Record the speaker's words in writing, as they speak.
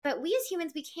But we as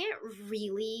humans, we can't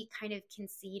really kind of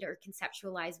concede or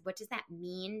conceptualize what does that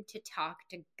mean to talk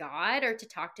to God or to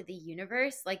talk to the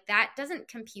universe. Like that doesn't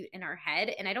compute in our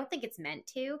head. And I don't think it's meant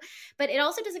to, but it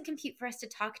also doesn't compute for us to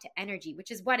talk to energy,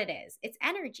 which is what it is. It's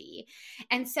energy.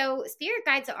 And so spirit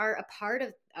guides are a part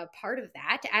of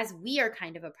that, as we are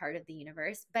kind of a part of the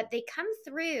universe, but they come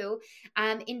through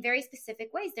in very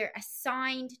specific ways. They're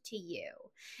assigned to you.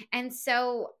 And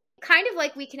so kind of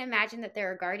like we can imagine that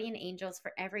there are guardian angels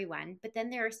for everyone, but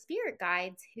then there are spirit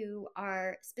guides who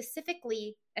are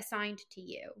specifically assigned to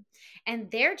you. And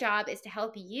their job is to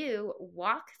help you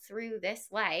walk through this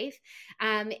life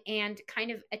and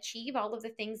kind of achieve all of the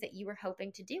things that you were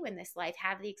hoping to do in this life,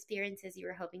 have the experiences you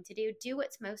were hoping to do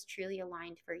what's most truly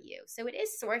aligned for you. So it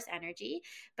is source energy,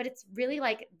 but it's really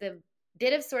like the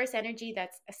bit of source energy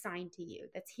that's assigned to you,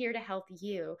 that's here to help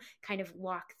you kind of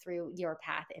walk through your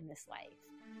path in this life.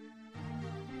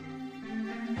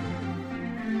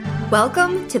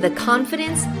 Welcome to the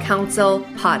Confidence Council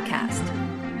podcast.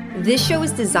 This show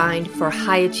is designed for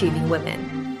high-achieving women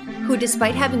who,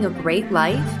 despite having a great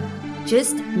life,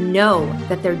 just know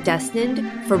that they're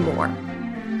destined for more.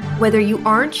 Whether you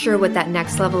aren't sure what that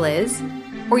next level is,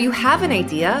 or you have an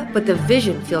idea but the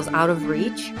vision feels out of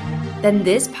reach, then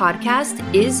this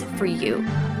podcast is for you.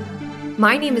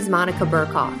 My name is Monica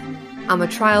Burkhoff. I'm a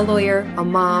trial lawyer, a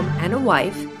mom, and a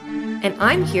wife. And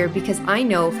I'm here because I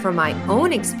know from my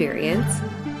own experience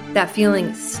that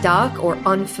feeling stuck or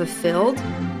unfulfilled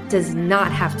does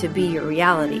not have to be your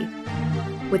reality.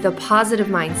 With a positive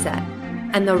mindset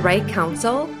and the right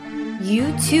counsel,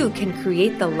 you too can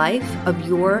create the life of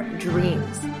your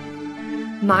dreams.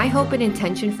 My hope and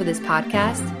intention for this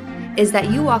podcast is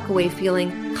that you walk away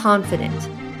feeling confident,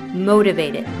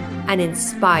 motivated, and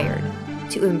inspired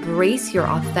to embrace your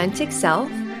authentic self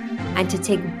and to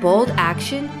take bold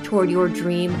action toward your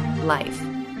dream life.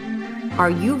 Are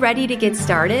you ready to get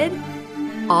started?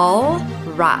 All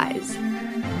rise.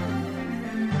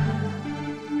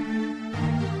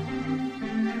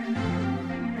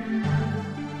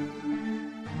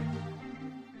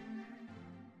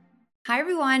 Hi,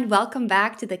 everyone. Welcome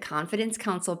back to the Confidence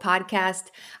Council podcast.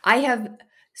 I have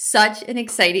such an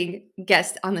exciting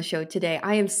guest on the show today.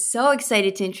 I am so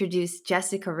excited to introduce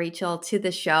Jessica Rachel to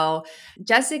the show.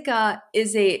 Jessica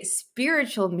is a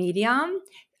spiritual medium.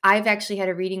 I've actually had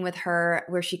a reading with her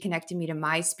where she connected me to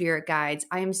my spirit guides.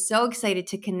 I am so excited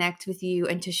to connect with you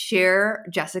and to share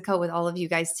Jessica with all of you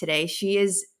guys today. She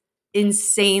is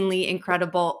insanely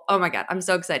incredible. Oh my God, I'm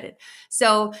so excited.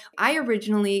 So I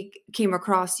originally came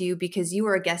across you because you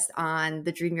were a guest on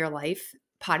the Dream Your Life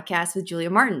podcast with Julia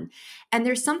Martin. And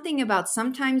there's something about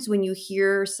sometimes when you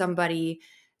hear somebody,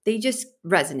 they just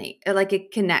resonate, like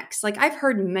it connects. Like I've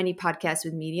heard many podcasts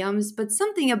with mediums, but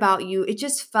something about you, it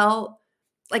just felt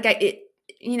like it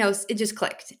just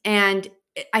clicked. And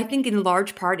I think in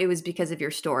large part, it was because of your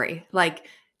story, like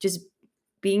just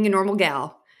being a normal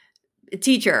gal, a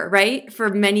teacher, right? For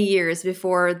many years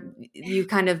before you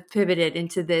kind of pivoted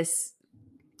into this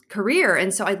career.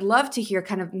 And so I'd love to hear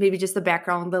kind of maybe just the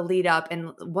background, the lead up,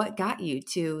 and what got you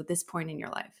to this point in your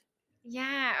life.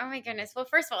 Yeah. Oh my goodness. Well,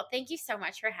 first of all, thank you so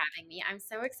much for having me. I'm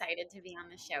so excited to be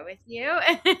on the show with you.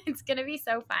 It's going to be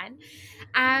so fun.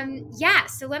 Yeah.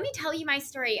 So let me tell you my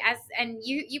story. And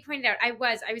you pointed out, I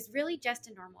was really just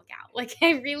a normal gal. Like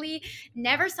I really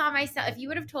never saw myself. If you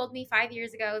would have told me 5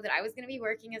 years ago that I was going to be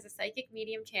working as a psychic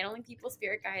medium channeling people's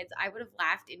spirit guides, I would have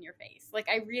laughed in your face. Like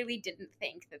I really didn't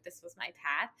think that this was my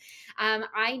path.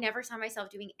 I never saw myself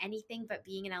doing anything but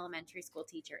being an elementary school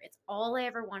teacher. It's all I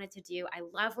ever wanted to do. I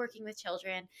love working with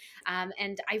children.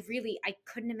 And I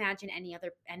couldn't imagine any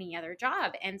other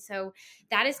job. And so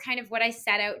that is kind of what I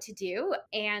set out to do.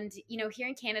 And, here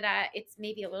in Canada, it's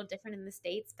maybe a little different in the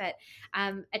States, but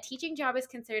a teaching job is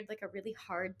considered like a really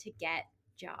hard to get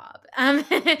job.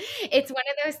 It's one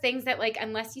of those things that like,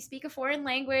 unless you speak a foreign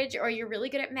language or you're really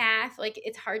good at math, like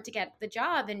it's hard to get the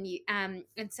job. And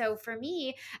so for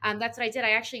me, that's what I did.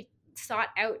 I actually sought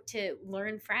out to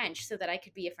learn French so that I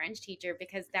could be a French teacher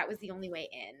because that was the only way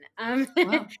in.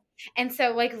 Wow. And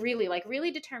so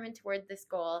really determined toward this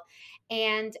goal.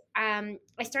 And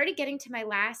I started getting to my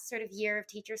last sort of year of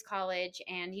teachers college,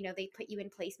 and they put you in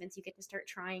placements, you get to start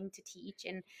trying to teach.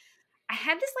 And I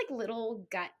had this like little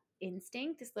gut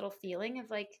instinct, this little feeling of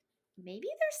like, maybe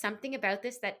there's something about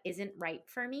this that isn't right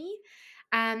for me.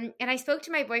 And I spoke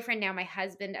to my boyfriend, now my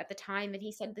husband at the time, and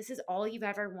he said, this is all you've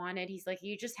ever wanted. He's like,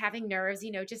 you're just having nerves,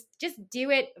 just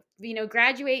do it,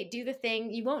 graduate, do the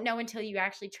thing. You won't know until you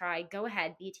actually try. Go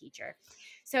ahead, be a teacher.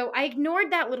 So I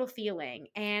ignored that little feeling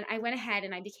and I went ahead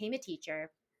and I became a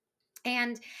teacher.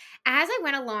 And as I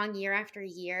went along year after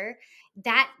year,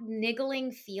 that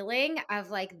niggling feeling of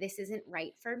like, this isn't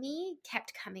right for me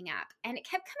kept coming up. And it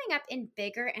kept coming up in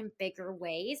bigger and bigger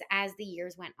ways as the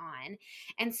years went on.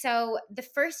 And so the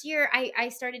first year I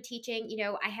started teaching,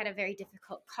 I had a very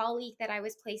difficult colleague that I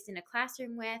was placed in a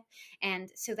classroom with. And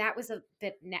so that was a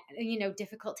bit,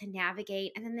 difficult to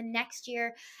navigate. And then the next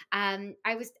year, I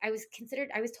was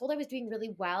told I was doing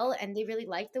really well, and they really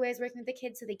liked the way I was working with the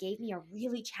kids. So they gave me a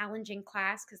really challenging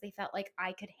class because they felt like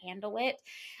I could handle it.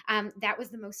 That was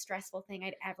the most stressful thing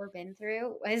I'd ever been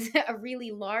through, was a really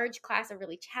large class, a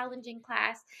really challenging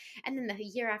class. And then the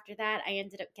year after that, I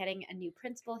ended up getting a new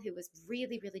principal who was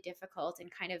really, really difficult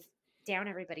and kind of down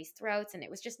everybody's throats. And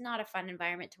it was just not a fun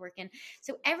environment to work in.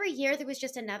 So every year there was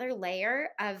just another layer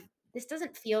of, this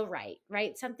doesn't feel right,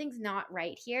 right? Something's not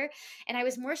right here. And I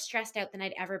was more stressed out than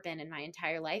I'd ever been in my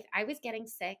entire life. I was getting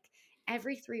sick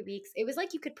every 3 weeks. It was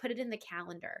like you could put it in the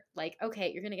calendar, like,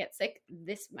 okay, you're going to get sick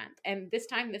this month and this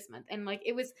time this month. And like,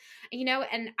 it was,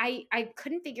 and I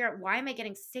couldn't figure out, why am I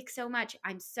getting sick so much?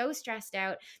 I'm so stressed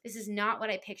out. This is not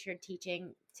what I pictured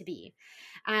teaching to be.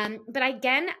 But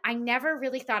again, I never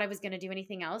really thought I was going to do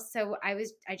anything else. So I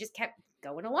just kept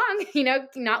going along,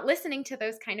 not listening to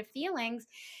those kind of feelings.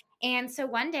 And so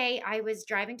one day I was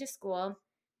driving to school,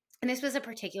 and this was a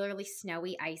particularly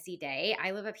snowy, icy day.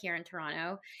 I live up here in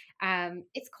Toronto.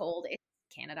 It's cold. It's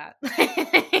Canada.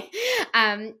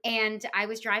 And I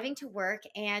was driving to work,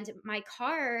 and my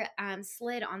car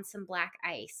slid on some black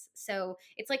ice. So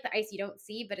it's like the ice you don't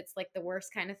see, but it's like the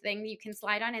worst kind of thing you can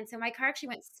slide on. And so my car actually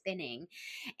went spinning,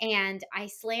 and I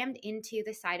slammed into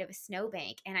the side of a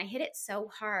snowbank, and I hit it so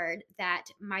hard that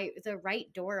the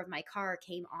right door of my car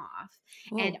came off.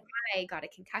 Whoa. And I got a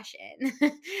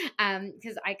concussion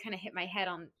because I kind of hit my head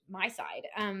on my side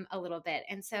a little bit.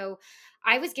 And so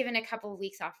I was given a couple of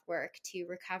weeks off work to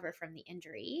recover from the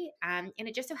injury. And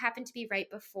it just so happened to be right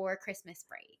before Christmas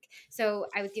break. So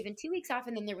I was given 2 weeks off,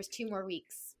 and then there was 2 more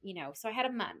weeks, so I had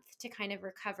a month to kind of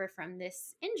recover from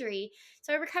this injury.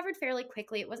 So I recovered fairly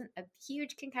quickly. It wasn't a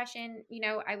huge concussion.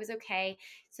 I was okay.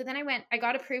 So then I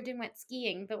got approved and went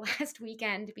skiing the last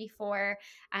weekend before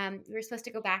we were supposed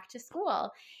to go back to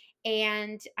school.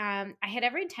 And I had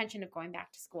every intention of going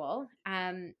back to school.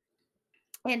 And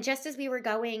just as we were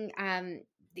going,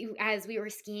 as we were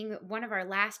skiing one of our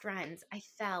last runs, I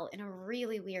fell in a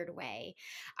really weird way.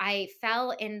 I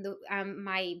fell in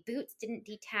my boots didn't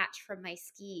detach from my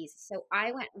skis. So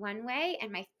I went one way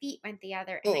and my feet went the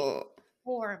other. And I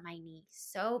tore my knee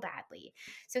so badly.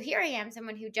 So here I am,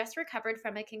 someone who just recovered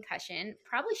from a concussion,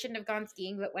 probably shouldn't have gone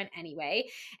skiing, but went anyway,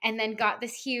 and then got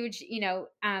this huge,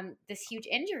 this huge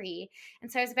injury.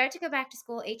 And so I was about to go back to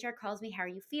school. HR calls me, "How are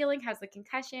you feeling? How's the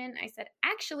concussion?" I said,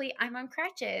 "Actually, I'm on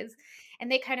crutches."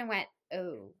 And they kind of went,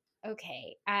 "Oh,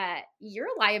 okay. You're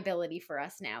a liability for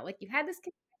us now. Like, you had this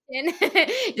concussion."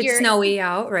 It's snowy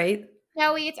out, right?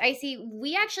 Snowy, it's icy.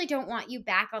 We actually don't want you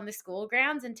back on the school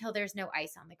grounds until there's no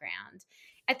ice on the ground.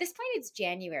 At this point, it's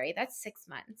January. That's 6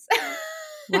 months.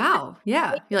 Wow.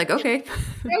 Yeah. You're like, okay.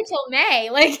 Go till May.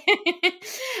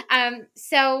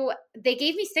 So they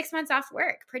gave me 6 months off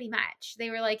work, pretty much. They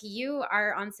were like, "You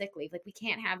are on sick leave. Like, we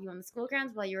can't have you on the school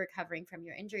grounds while you're recovering from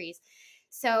your injuries."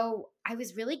 So I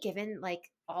was really given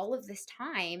like all of this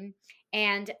time.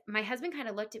 And my husband kind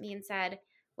of looked at me and said,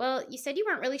 "Well, you said you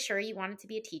weren't really sure you wanted to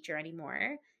be a teacher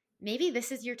anymore. Maybe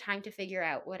this is your time to figure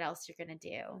out what else you're going to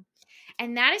do."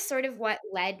 And that is sort of what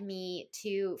led me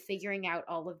to figuring out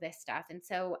all of this stuff. And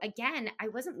so again, I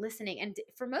wasn't listening. And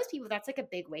for most people, that's like a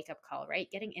big wake up call, right?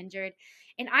 Getting injured.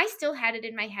 And I still had it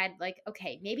in my head, like,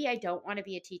 okay, maybe I don't want to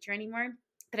be a teacher anymore,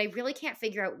 but I really can't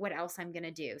figure out what else I'm going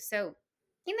to do. So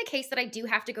in the case that I do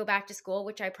have to go back to school,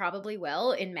 which I probably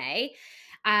will in May,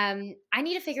 I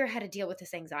need to figure out how to deal with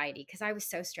this anxiety because I was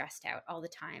so stressed out all the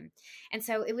time. And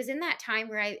so it was in that time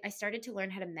where I started to learn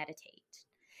how to meditate.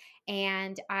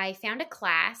 And I found a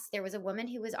class. There was a woman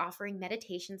who was offering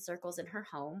meditation circles in her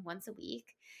home once a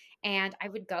week. And I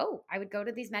would go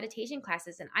to these meditation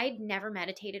classes, and I'd never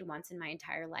meditated once in my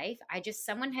entire life.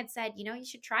 Someone had said, you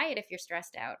should try it if you're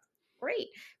stressed out. Great.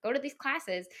 Go to these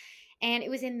classes. And it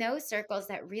was in those circles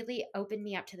that really opened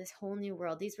me up to this whole new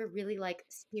world. These were really like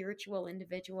spiritual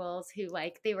individuals who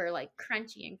they were like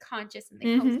crunchy and conscious, and they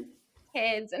homeschooled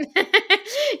kids. And,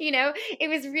 it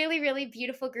was really, really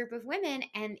beautiful group of women.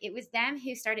 And it was them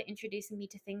who started introducing me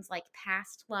to things like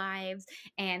past lives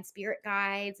and spirit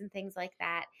guides and things like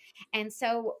that. And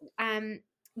so,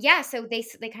 so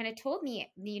they kind of told me,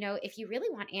 if you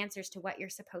really want answers to what you're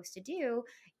supposed to do,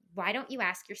 why don't you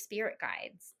ask your spirit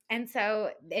guides? And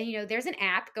so, there's an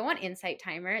app, go on Insight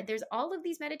Timer. There's all of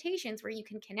these meditations where you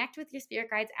can connect with your spirit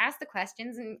guides, ask the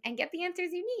questions, and get the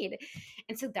answers you need.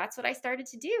 And so that's what I started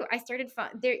to do. I started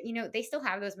there, they still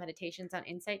have those meditations on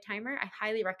Insight Timer. I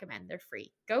highly recommend. They're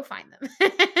free. Go find them.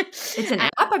 It's an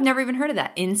app? I've never even heard of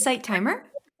that. Insight Timer?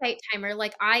 Insight Timer,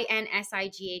 like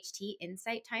INSIGHT,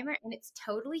 Insight Timer, and it's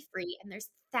totally free. And there's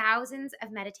thousands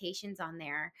of meditations on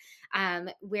there,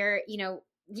 where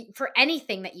for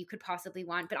anything that you could possibly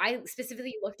want. But I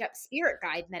specifically looked up spirit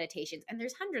guide meditations, and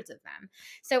there's hundreds of them.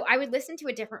 So I would listen to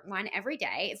a different one every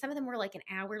day. Some of them were like an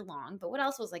hour long, but what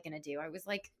else was I going to do? I was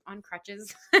like on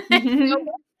crutches.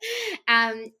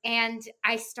 And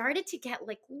I started to get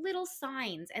like little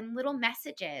signs and little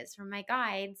messages from my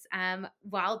guides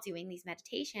while doing these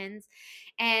meditations.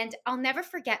 And I'll never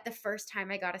forget the first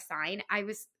time I got a sign. I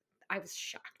was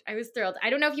shocked. I was thrilled. I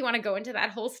don't know if you want to go into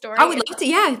that whole story. I would love to.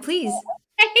 Yeah, please.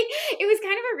 It was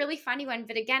kind of a really funny one.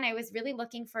 But again, I was really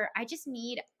looking for, I just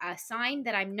need a sign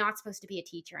that I'm not supposed to be a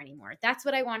teacher anymore. That's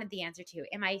what I wanted the answer to.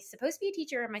 Am I supposed to be a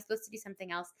teacher, or am I supposed to do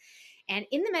something else? And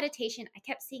in the meditation, I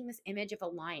kept seeing this image of a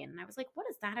lion. And I was like, what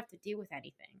does that have to do with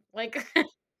anything? Like, what's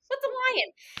a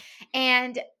lion?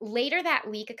 And later that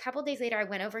week, a couple days later, I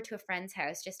went over to a friend's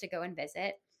house just to go and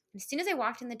visit. And as soon as I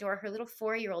walked in the door, her little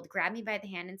 4-year-old grabbed me by the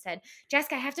hand and said,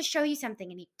 Jessica, I have to show you something.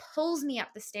 And he pulls me up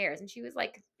the stairs. And she was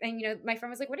like, and my friend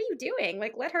was like, what are you doing?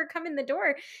 Like, let her come in the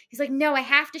door. He's like, no, I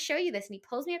have to show you this. And he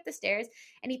pulls me up the stairs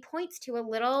and he points to a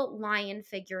little lion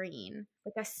figurine,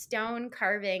 like a stone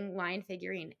carving lion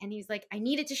figurine. And he's like, I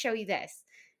needed to show you this.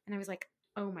 And I was like,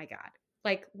 oh my God.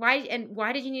 Like, why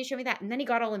did you need to show me that? And then he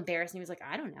got all embarrassed and he was like,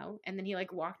 I don't know. And then he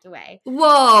like walked away.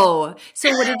 Whoa.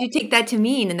 So what did you take that to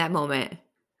mean in that moment?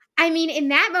 I mean, in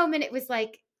that moment, it was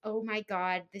like, oh my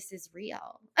God, this is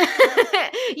real.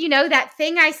 That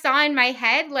thing I saw in my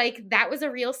head, like that was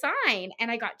a real sign. And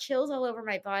I got chills all over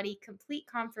my body, complete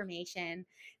confirmation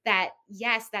that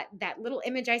yes, that little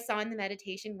image I saw in the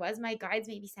meditation was my guides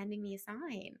maybe sending me a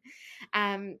sign.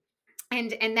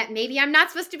 And that maybe I'm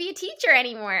not supposed to be a teacher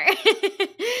anymore.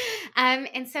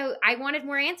 And so I wanted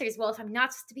more answers. Well, if I'm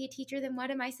not supposed to be a teacher, then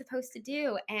what am I supposed to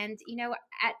do? And,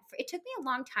 it took me a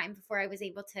long time before I was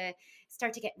able to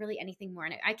start to get really anything more.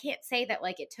 And I can't say that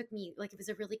like it took me, like it was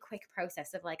a really quick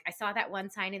process of like, I saw that one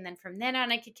sign and then from then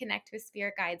on I could connect with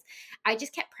spirit guides. I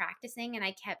just kept practicing and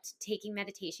I kept taking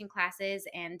meditation classes.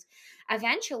 And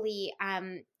eventually,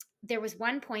 there was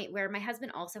one point where my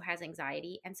husband also has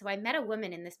anxiety. And so I met a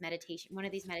woman in one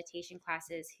of these meditation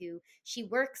classes, who she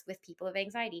works with people of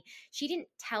anxiety. She didn't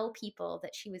tell people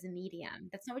that she was a medium.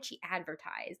 That's not what she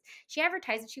advertised. She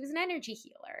advertised that she was an energy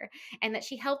healer and that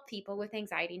she helped people with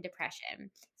anxiety and depression.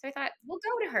 So I thought, we'll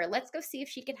go to her. Let's go see if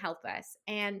she can help us.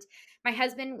 And my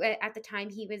husband, at the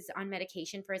time, he was on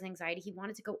medication for his anxiety. He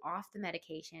wanted to go off the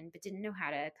medication, but didn't know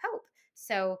how to cope.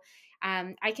 So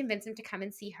I convinced him to come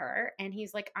and see her. And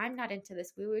he's like, I'm not into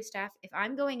this woo-woo stuff. If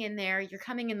I'm going in there, you're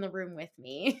coming in the room with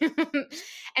me.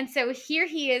 And so here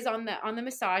he is on the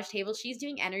massage table. She's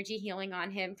doing energy healing on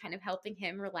him, kind of helping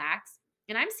him relax.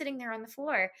 And I'm sitting there on the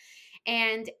floor.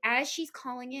 And as she's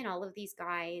calling in all of these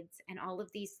guides and all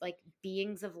of these like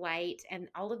beings of light and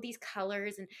all of these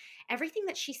colors and everything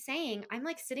that she's saying, I'm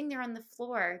like sitting there on the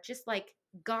floor, just like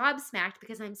gobsmacked,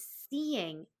 because I'm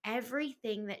seeing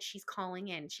everything that she's calling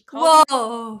in. She calls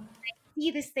Whoa. me, I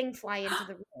see this thing fly into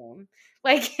the room.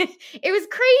 Like it was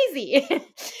crazy.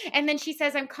 And then she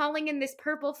says, I'm calling in this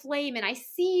purple flame, and I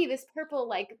see this purple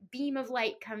like beam of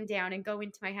light come down and go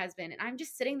into my husband. And I'm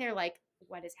just sitting there like,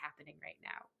 what is happening right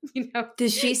now?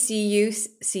 Does she see you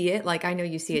see it? Like, I know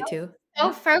you see it too.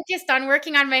 So focused on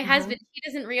working on my husband, she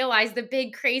doesn't realize the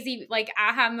big crazy like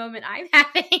aha moment I'm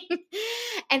having.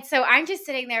 And so I'm just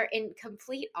sitting there in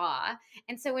complete awe.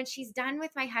 And so when she's done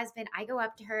with my husband, I go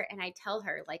up to her and I tell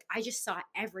her, like, I just saw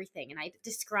everything. And I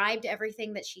described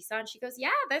everything that she saw. And she goes, yeah,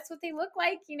 that's what they look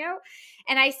like,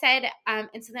 And I said,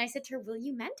 and so then I said to her, will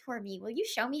you mentor me? Will you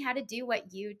show me how to do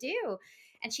what you do?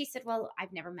 And she said, well,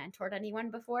 I've never mentored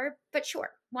anyone before, but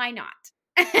sure, why not?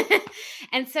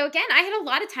 And so again, I had a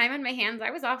lot of time on my hands.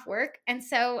 I was off work. And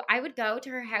so I would go to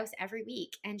her house every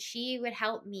week, and she would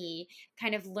help me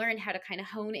kind of learn how to kind of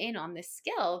hone in on this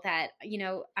skill that,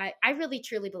 I really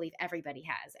truly believe everybody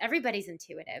has. Everybody's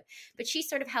intuitive, but she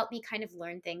sort of helped me kind of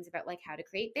learn things about like how to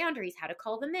create boundaries, how to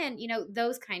call them in,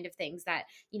 those kind of things that,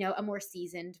 a more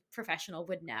seasoned professional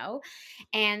would know.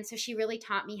 And so she really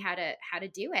taught me how to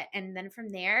do it. And then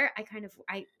from there,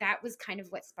 that was kind of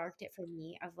what sparked it for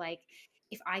me of like,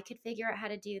 if I could figure out how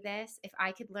to do this, if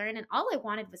I could learn, and all I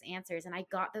wanted was answers, and I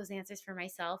got those answers for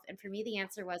myself. And for me, the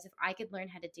answer was, if I could learn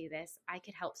how to do this, I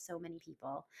could help so many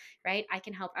people, right? I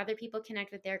can help other people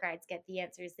connect with their guides, get the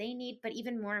answers they need. But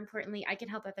even more importantly, I can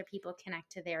help other people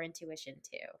connect to their intuition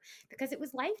too, because it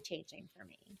was life changing for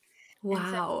me. And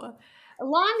so, Wow. a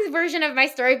long version of my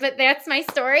story, but that's my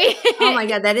story. Oh my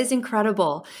God, that is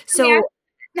incredible. Yeah.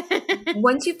 So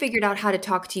once you figured out how to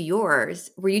talk to yours,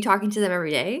 were you talking to them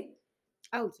every day?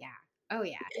 Oh yeah. Oh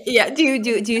yeah. Yeah. Do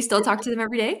you still talk to them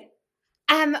every day?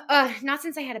 Not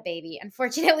since I had a baby,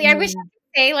 unfortunately. I wish I Mm. could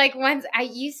say like once I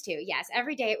used to. Yes,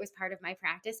 every day it was part of my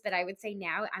practice, but I would say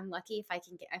now I'm lucky if I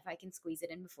can squeeze it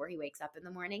in before he wakes up in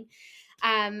the morning.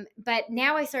 But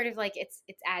now I sort of like it's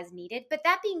as needed. But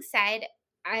that being said,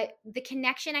 the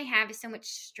connection I have is so much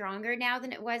stronger now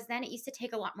than it was then. It used to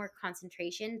take a lot more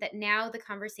concentration, that now the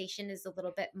conversation is a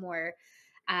little bit more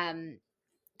um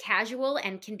casual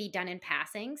and can be done in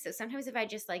passing. So sometimes if I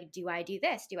just like, do I do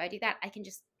this? Do I do that? I can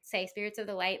just say, spirits of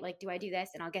the light, like, do I do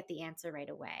this? And I'll get the answer right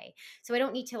away. So I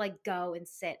don't need to like go and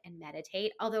sit and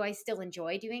meditate, although I still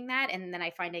enjoy doing that. And then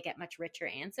I find I get much richer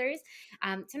answers.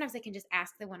 Sometimes I can just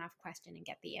ask the one off question and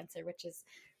get the answer, which is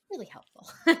really helpful.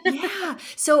 Yeah.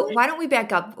 So why don't we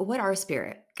back up? What are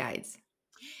spirit guides?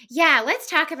 Yeah, let's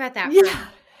talk about that for a Yeah.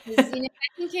 minute, because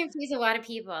that can confuse a lot of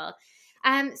people.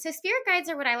 So spirit guides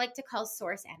are what I like to call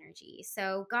source energy.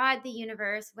 So God, the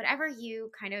universe, whatever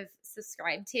you kind of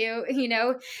subscribe to,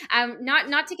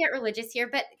 not to get religious here,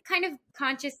 but kind of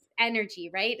conscious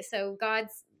energy, right? So God,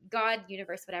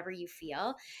 universe, whatever you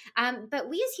feel. But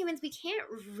we as humans, we can't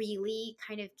really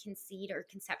kind of concede or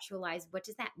conceptualize what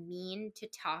does that mean to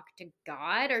talk to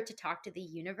God or to talk to the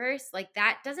universe. Like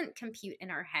that doesn't compute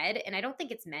in our head, and I don't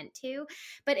think it's meant to.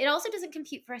 But it also doesn't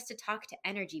compute for us to talk to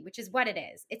energy, which is what it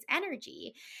is. It's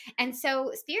energy. And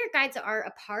so spirit guides are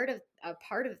a part of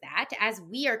that, as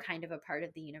we are kind of a part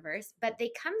of the universe, but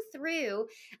they come through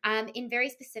in very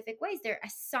specific ways. They're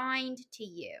assigned to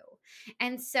you.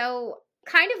 And so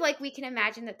kind of like we can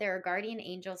imagine that there are guardian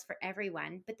angels for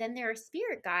everyone, but then there are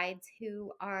spirit guides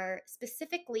who are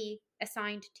specifically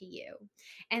assigned to you.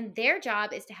 And their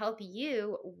job is to help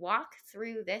you walk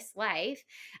through this life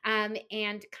and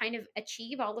kind of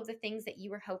achieve all of the things that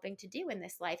you were hoping to do in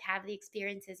this life, have the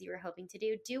experiences you were hoping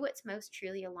to do what's most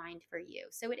truly aligned for you.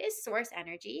 So it is source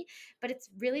energy, but it's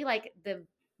really like the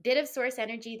bit of source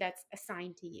energy that's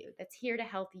assigned to you, that's here to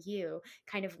help you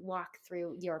kind of walk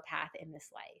through your path in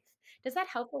this life. Does that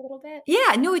help a little bit?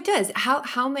 Yeah, no, it does.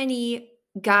 How many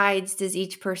guides does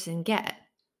each person get?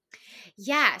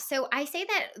 Yeah. So I say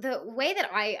that the way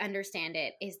that I understand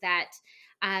it is that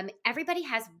everybody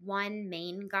has one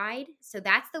main guide. So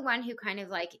that's the one who kind of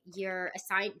like you're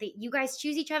assigned that you guys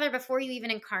choose each other before you even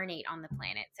incarnate on the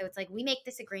planet. So it's like we make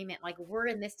this agreement, like we're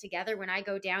in this together. When I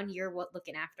go down, you're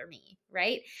looking after me.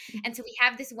 Right. And so we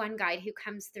have this one guide who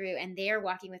comes through and they're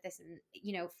walking with us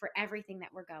and, for everything that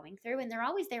we're going through. And they're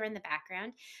always there in the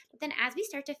background. But then as we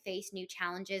start to face new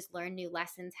challenges, learn new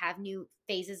lessons, have new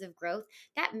phases of growth,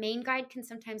 that main guide can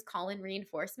sometimes call in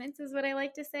reinforcements, is what I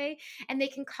like to say. And they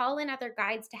can call in other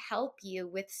guides to help you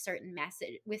with certain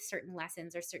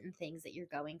lessons or certain things that you're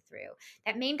going through.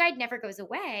 That main guide never goes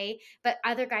away, but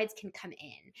other guides can come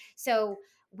in. So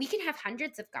we can have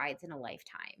hundreds of guides in a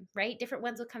lifetime, right? Different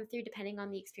ones will come through depending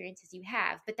on the experiences you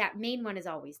have, but that main one is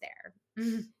always there.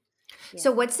 Yeah.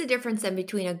 So what's the difference then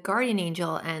between a guardian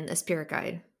angel and a spirit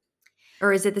guide?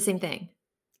 Or is it the same thing?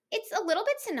 It's a little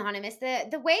bit synonymous.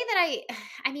 The way that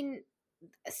I mean,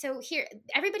 so here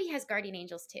everybody has guardian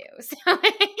angels too. So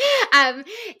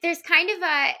there's kind of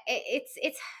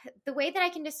it's the way that I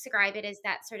can describe it is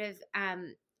that sort of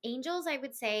angels, I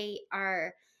would say,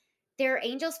 they're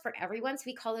angels for everyone. So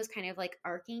we call those kind of like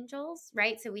archangels,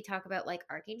 right? So we talk about like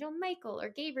Archangel Michael or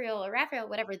Gabriel or Raphael,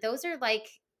 whatever. Those are like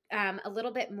a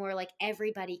little bit more like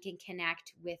everybody can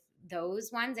connect with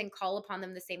those ones and call upon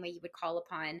them the same way you would call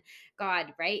upon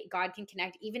God, right? God can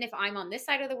connect even if I'm on this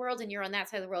side of the world and you're on that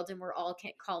side of the world and we're all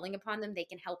calling upon them, they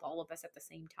can help all of us at the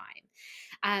same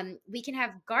time. We can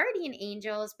have guardian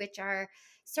angels, which are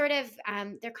sort of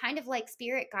they're kind of like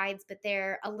spirit guides, but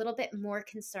they're a little bit more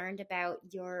concerned about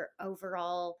your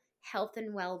overall health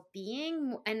and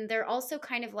well-being, and they're also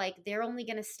kind of like they're only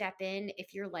going to step in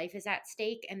if your life is at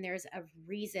stake and there's a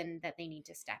reason that they need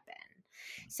to step in.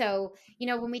 So,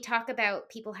 when we talk about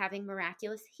people having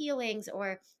miraculous healings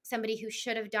or somebody who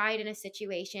should have died in a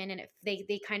situation, and if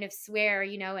they kind of swear,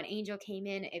 an angel came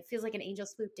in, it feels like an angel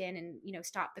swooped in and,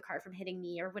 stopped the car from hitting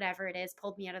me or whatever it is,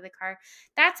 pulled me out of the car.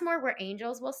 That's more where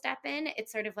angels will step in.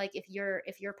 It's sort of like if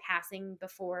you're passing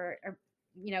before, or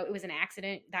it was an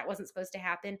accident that wasn't supposed to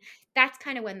happen. That's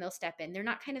kind of when they'll step in. They're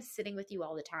not kind of sitting with you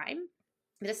all the time.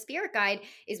 But a spirit guide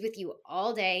is with you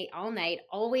all day, all night,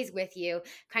 always with you,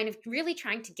 kind of really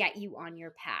trying to get you on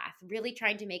your path, really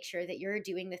trying to make sure that you're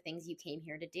doing the things you came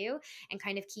here to do and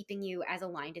kind of keeping you as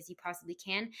aligned as you possibly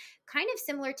can. Kind of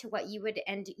similar to what you would,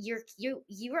 and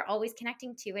you are always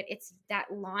connecting to it. It's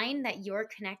that line that you're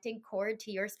connecting cord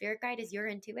to your spirit guide is your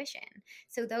intuition.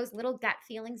 So those little gut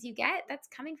feelings you get, that's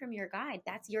coming from your guide.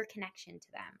 That's your connection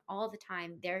to them all the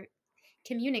time. They're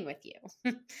communing with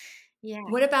you. Yeah.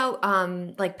 What about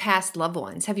like past loved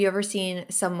ones? Have you ever seen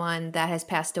someone that has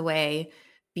passed away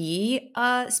be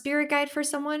a spirit guide for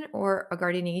someone or a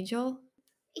guardian angel?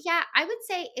 Yeah, I would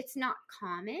say it's not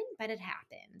common, but it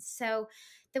happens. So,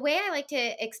 the way I like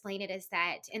to explain it is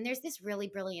that, and there's this really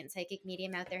brilliant psychic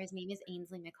medium out there. His name is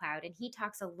Ainsley McLeod, and he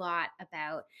talks a lot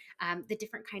about the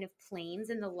different kind of planes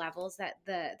and the levels that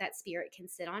that spirit can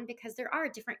sit on, because there are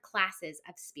different classes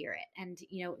of spirit and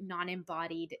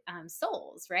non-embodied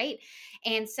souls, right?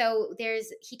 And so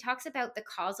he talks about the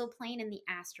causal plane and the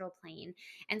astral plane,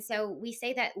 and so we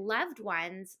say that loved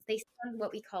ones, they sit on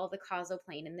what we call the causal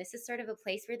plane. And this is sort of a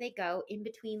place where they go in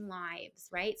between lives,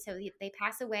 right? So they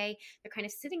pass away. They're kind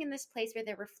of sitting in this place where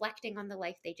they're reflecting on the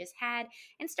life they just had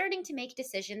and starting to make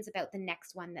decisions about the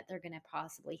next one that they're going to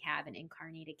possibly have and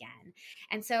incarnate again.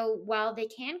 And so while they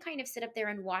can kind of sit up there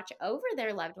and watch over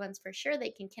their loved ones, for sure,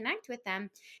 they can connect with them.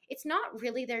 It's not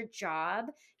really their job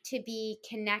to be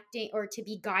connecting or to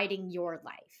be guiding your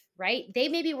life, right? They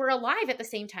maybe were alive at the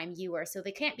same time you were, so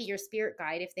they can't be your spirit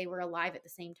guide if they were alive at the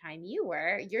same time you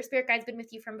were. Your spirit guide's been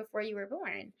with you from before you were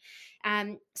born.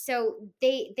 So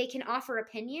they can offer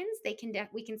opinions.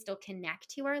 We can still connect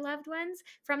to our loved ones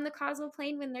from the causal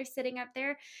plane when they're sitting up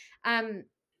there.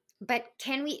 But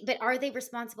are they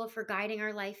responsible for guiding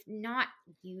our life? Not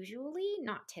usually,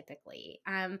 not typically.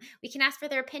 We can ask for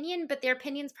their opinion, but their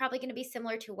opinion's probably going to be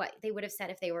similar to what they would have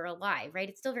said if they were alive, right?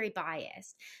 It's still very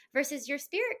biased. Versus your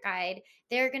spirit guide,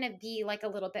 they're going to be like a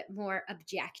little bit more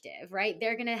objective, right?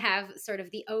 They're going to have sort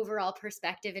of the overall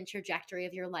perspective and trajectory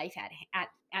of your life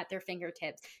at their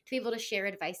fingertips to be able to share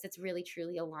advice that's really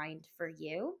truly aligned for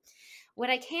you. What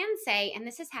I can say, and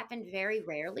this has happened very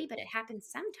rarely, but it happens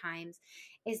sometimes,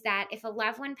 is that if a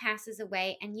loved one passes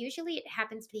away, and usually it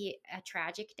happens to be a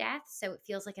tragic death, so it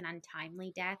feels like an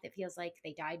untimely death, it feels like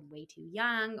they died way too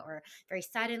young or very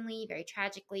suddenly, very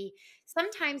tragically.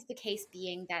 Sometimes the case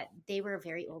being that they were a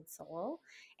very old soul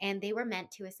and they were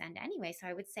meant to ascend anyway. So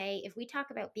I would say if we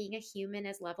talk about being a human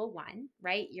as level one,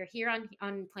 right? You're here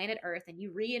on planet Earth and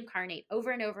you reincarnate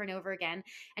over and over and over again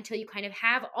until you kind of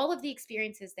have all of the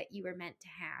experiences that you were meant to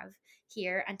have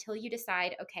here, until you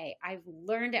decide, okay, I've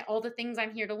learned all the things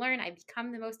I'm here to learn. I've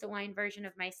become the most aligned version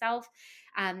of myself.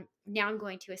 Now I'm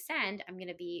going to ascend. I'm going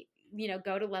to be,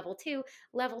 go to level two.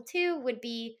 Level two would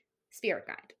be spirit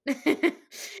guide.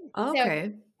 So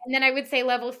Okay. and then I would say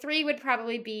level three would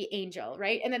probably be angel,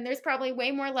 right? And then there's probably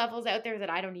way more levels out there that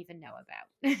I don't even know about.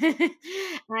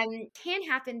 Can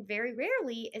happen very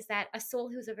rarely is that a soul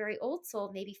who's a very old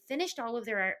soul maybe finished all of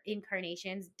their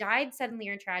incarnations, died suddenly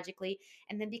or tragically,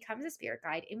 and then becomes a spirit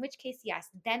guide, in which case, yes,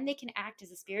 then they can act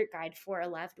as a spirit guide for a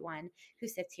loved one who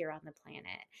sits here on the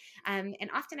planet. And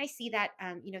often I see that,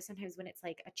 sometimes when it's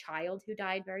like a child who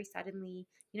died very suddenly,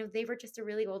 they were just a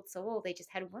really old soul. They just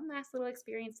had one last little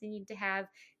experience they needed to have.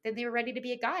 Then they were ready to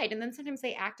be a guide. And then sometimes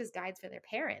they act as guides for their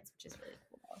parents, which is really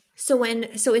cool.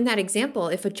 So in that example,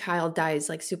 if a child dies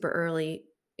like super early,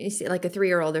 like a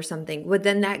 3-year-old or something, would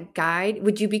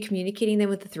you be communicating them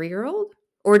with the 3-year-old?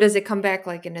 Or does it come back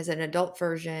like as an adult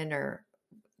version, or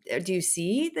do you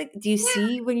Yeah.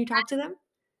 see when you talk to them?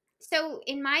 So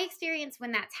in my experience,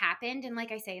 when that's happened, and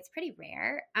like I say, it's pretty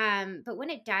rare. But when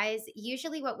it does,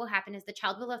 usually what will happen is the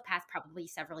child will have passed probably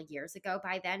several years ago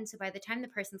by then. So by the time the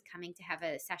person's coming to have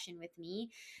a session with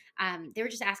me, they were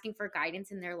just asking for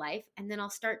guidance in their life. And then I'll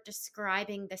start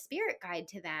describing the spirit guide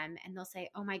to them, and they'll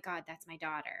say, "Oh my God, that's my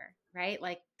daughter." Right?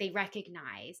 Like they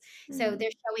recognize. So Mm.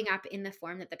 they're showing up in the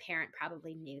form that the parent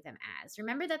probably knew them as.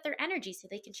 Remember that they're energy, so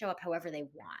they can show up however they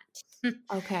want.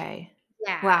 Okay.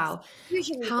 Yes. Wow.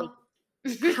 Usually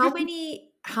How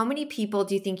they how many people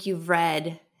do you think you've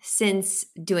read since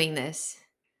doing this?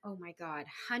 Oh my God,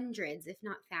 hundreds, if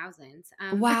not thousands.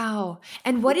 Wow.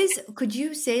 And could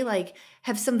you say, like,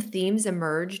 have some themes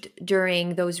emerged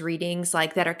during those readings,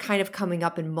 like that are kind of coming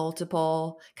up in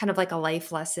multiple, kind of like a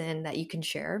life lesson that you can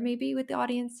share maybe with the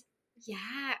audience?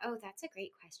 Yeah. Oh, that's a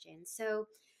great question. So,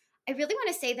 I really want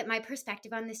to say that my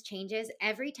perspective on this changes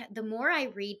every time. The more I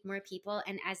read more people,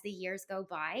 and as the years go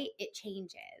by, it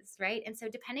changes, right? And so,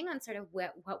 depending on sort of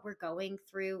what we're going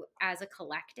through as a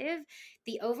collective,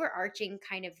 the overarching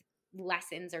kind of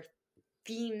lessons or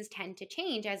themes tend to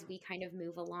change as we kind of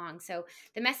move along. So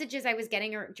the messages I was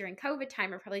getting during COVID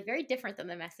time are probably very different than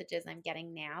the messages I'm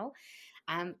getting now.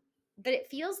 But it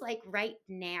feels like right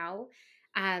now,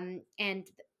 and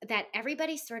that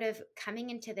everybody's sort of coming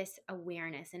into this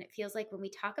awareness. And it feels like when we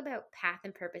talk about path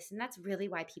and purpose, and that's really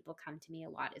why people come to me a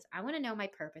lot, is I want to know my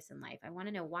purpose in life. I want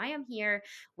to know why I'm here.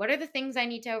 What are the things I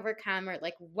need to overcome? Or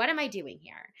like, what am I doing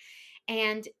here?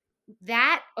 And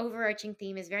that overarching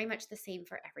theme is very much the same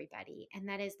for everybody. And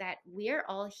that is that we're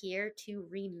all here to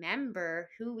remember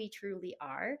who we truly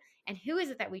are. And who is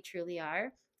it that we truly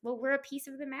are? Well, we're a piece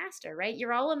of the master, right?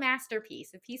 You're all a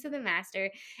masterpiece, a piece of the master.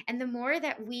 And the more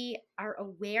that we are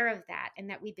aware of that,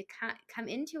 and that we come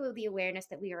into the awareness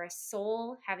that we are a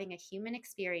soul having a human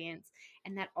experience,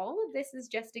 and that all of this is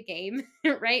just a game,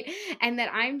 right? And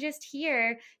that I'm just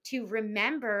here to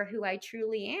remember who I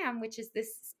truly am, which is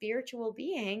this spiritual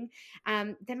being,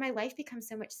 then my life becomes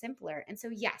so much simpler. And so,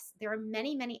 yes, there are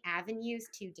many, many avenues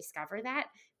to discover that.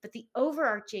 But the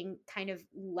overarching kind of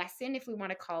lesson, if we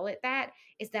want to call it that,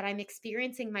 is that I'm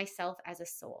experiencing myself as a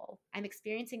soul. I'm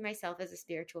experiencing myself as a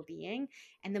spiritual being.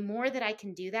 And the more that I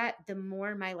can do that, the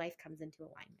more my life comes into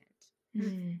alignment.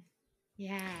 Mm.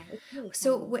 Yeah. It's really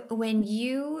So fun. when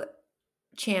you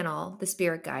channel the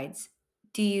spirit guides,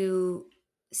 do you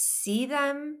see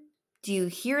them? Do you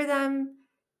hear them?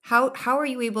 How are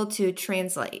you able to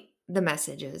translate the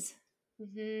messages?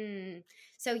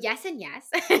 So yes and yes.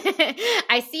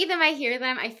 I see them, I hear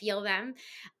them, I feel them.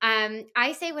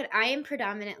 I say what I am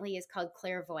predominantly is called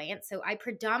clairvoyant. So I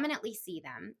predominantly see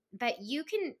them, but you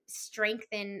can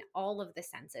strengthen all of the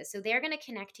senses. So they're going to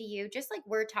connect to you just like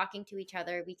we're talking to each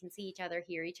other. We can see each other,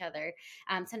 hear each other,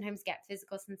 sometimes get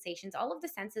physical sensations. All of the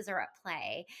senses are at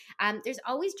play. There's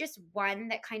always just one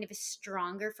that kind of is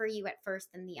stronger for you at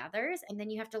first than the others. And then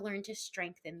you have to learn to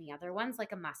strengthen the other ones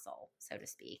like a muscle, so to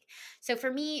speak. So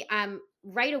for me,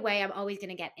 right away, I'm always going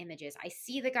to get images. I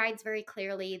see the guides very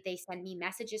clearly. They send me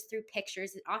messages through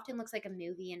pictures. It often looks like a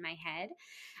movie in my head.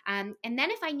 And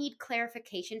then if I need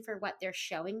clarification for what they're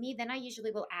showing me, then I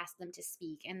usually will ask them to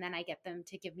speak. And then I get them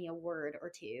to give me a word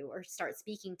or two or start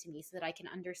speaking to me so that I can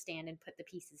understand and put the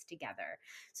pieces together.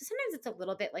 So sometimes it's a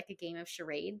little bit like a game of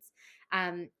charades.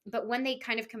 But when they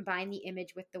kind of combine the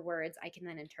image with the words, I can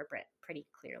then interpret pretty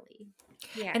clearly.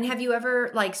 Yeah. And have you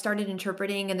ever like started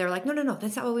interpreting and they're like, no,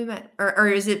 that's not what we meant? Or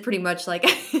is it pretty much like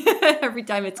every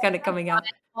time it's kind of coming out?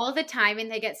 All the time,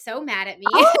 and they get so mad at me.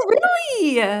 Oh,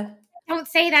 really? Don't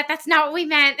say that. That's not what we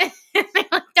meant.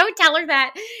 Don't tell her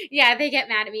that. Yeah, they get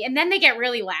mad at me, and then they get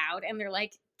really loud, and they're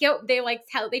like,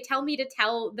 they tell me to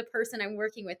tell the person I'm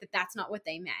working with that that's not what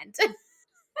they meant.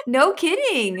 No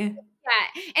kidding.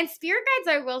 Yeah. And spirit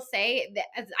guides, I will say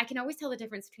that I can always tell the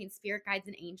difference between spirit guides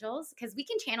and angels because we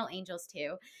can channel angels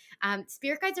too.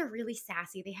 Spirit guides are really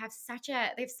sassy. They have such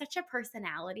a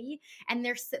personality, and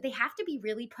they have to be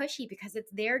really pushy because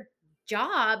it's their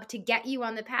job to get you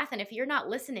on the path. And if you're not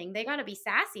listening, they got to be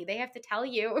sassy. They have to tell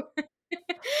you.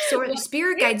 So are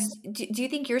spirit guides, do you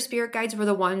think your spirit guides were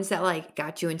the ones that like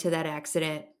got you into that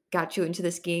accident, got you into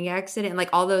the skiing accident, like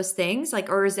all those things? Like,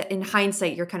 or is it in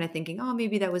hindsight, you're kind of thinking, oh,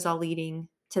 maybe that was all leading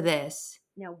to this?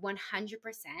 No, 100%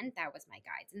 that was my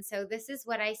guides. And so this is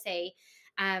what I say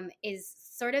is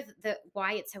sort of the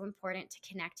why it's so important to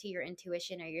connect to your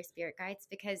intuition or your spirit guides,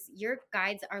 because your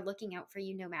guides are looking out for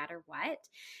you no matter what.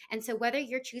 And so whether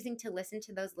you're choosing to listen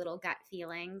to those little gut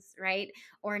feelings, right,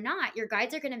 or not, your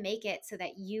guides are going to make it so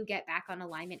that you get back on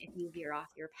alignment if you veer off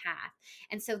your path.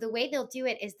 And so the way they'll do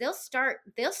it is they'll start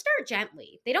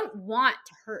gently. They don't want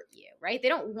to hurt you, right? They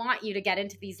don't want you to get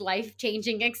into these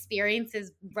life-changing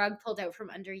experiences, rug pulled out from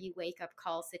under you, wake up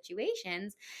call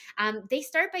situations. They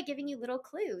start by giving you little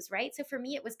clues, right? So for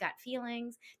me, it was gut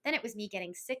feelings. Then it was me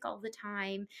getting sick all the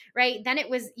time, right? Then it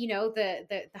was,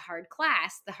 the hard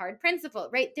class, the hard principal,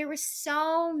 right? There were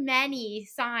so many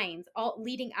signs all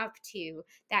leading up to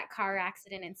that car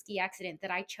accident and ski accident that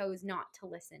I chose not to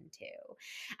listen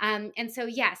to. And so,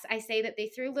 yes, I say that they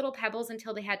threw little pebbles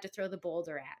until they had to throw the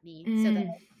boulder at me. So that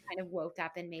I kind of woke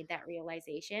up and made that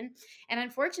realization. And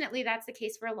unfortunately, that's the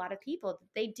case for a lot of people.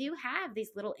 They do have these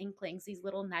little inklings, these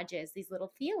little nudges, these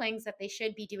little feelings that they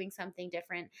should be doing something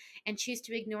different and choose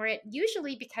to ignore it,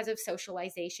 usually because of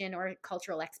socialization or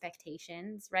cultural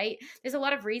expectations, right? There's a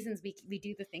lot of reasons we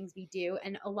do the things we do,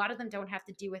 and a lot of them don't have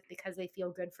to do with because they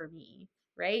feel good for me.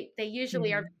 Right? They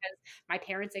usually are because my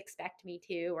parents expect me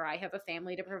to, or I have a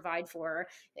family to provide for,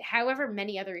 however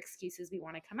many other excuses we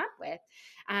want to come up with.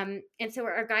 And so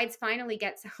our guides finally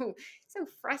get so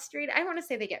frustrated. I want to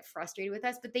say they get frustrated with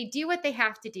us, but they do what they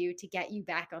have to do to get you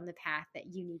back on the path that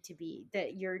you need to be,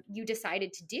 that you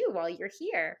decided to do while you're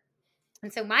here.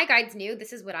 And so my guides knew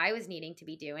this is what I was needing to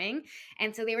be doing.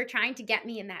 And so they were trying to get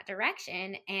me in that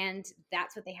direction. And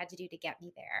that's what they had to do to get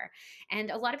me there. And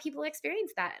a lot of people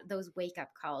experience those wake up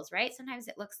calls, right? Sometimes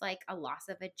it looks like a loss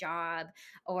of a job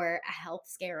or a health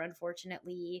scare,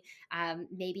 unfortunately,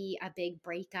 maybe a big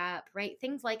breakup, right?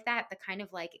 Things like that. The kind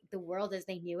of like the world as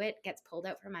they knew it gets pulled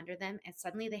out from under them. And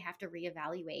suddenly they have to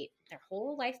reevaluate their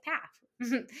whole life path.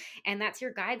 And that's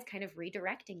your guides kind of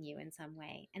redirecting you in some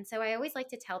way. And so I always like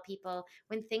to tell people,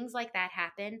 when things like that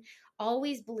happen,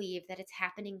 always believe that it's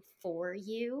happening for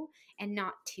you and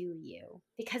not to you,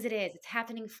 because it is. It's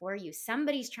happening for you.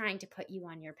 Somebody's trying to put you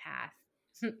on your path.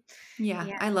 Yeah,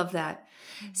 Yeah. I love that.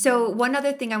 So Mhm. one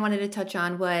other thing I wanted to touch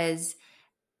on was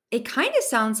it kind of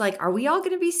sounds like, are we all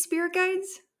going to be spirit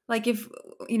guides? Like if,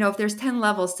 if there's 10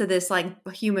 levels to this like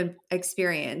human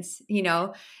experience,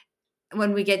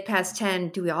 when we get past 10,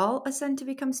 do we all ascend to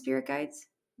become spirit guides?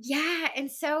 Yeah, and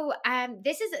so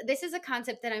this is a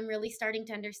concept that I'm really starting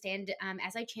to understand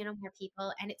as I channel more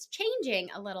people, and it's changing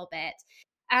a little bit.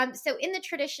 So in the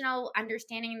traditional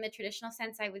understanding, in the traditional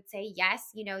sense, I would say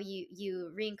yes.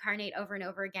 You reincarnate over and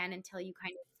over again until you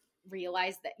kind of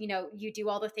realize that you do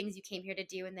all the things you came here to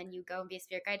do, and then you go and be a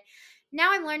spirit guide. Now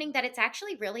I'm learning that it's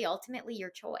actually really ultimately your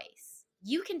choice.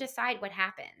 You can decide what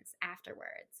happens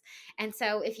afterwards. And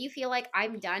so if you feel like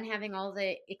I'm done having all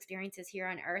the experiences here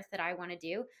on earth that I want to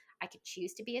do, I could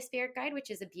choose to be a spirit guide,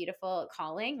 which is a beautiful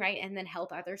calling, right? And then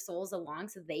help other souls along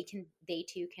so they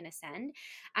too can ascend.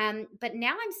 But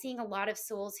now I'm seeing a lot of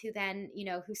souls who then,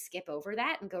 who skip over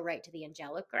that and go right to the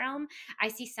angelic realm. I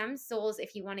see some souls,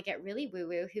 if you want to get really woo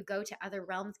woo, who go to other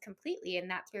realms completely. And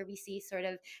that's where we see sort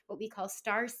of what we call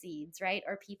star seeds, right?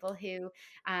 Or people who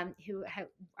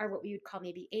are what we would call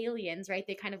maybe aliens, right?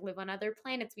 They kind of live on other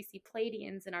planets. We see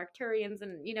Pleiadians and Arcturians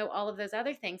and, all of those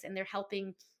other things. And they're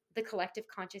helping the collective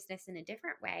consciousness in a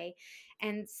different way.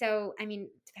 And so, I mean,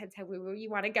 depends how woo woo you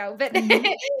want to go, but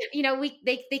Mhm.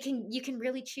 you can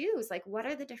really choose like, what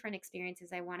are the different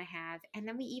experiences I want to have? And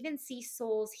then we even see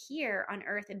souls here on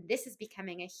earth. And this is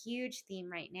becoming a huge theme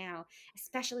right now,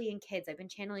 especially in kids. I've been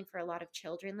channeling for a lot of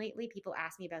children lately. People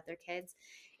ask me about their kids,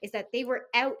 is that they were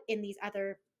out in these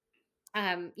other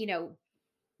um, you know,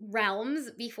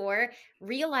 realms before,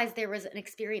 realized there was an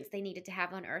experience they needed to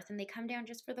have on earth, and they come down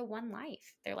just for the one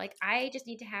life. They're like, I just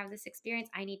need to have this experience.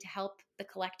 I need to help the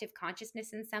collective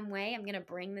consciousness in some way. I'm going to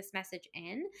bring this message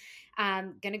in.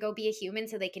 I'm going to go be a human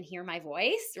so they can hear my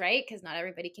voice, right? Because not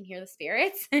everybody can hear the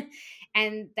spirits.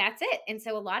 And that's it. And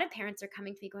so a lot of parents are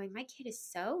coming to me going, my kid is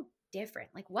so different.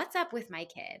 Like, what's up with my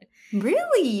kid?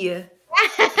 Really?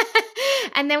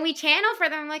 And then we channel for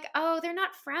them. I'm like, oh, they're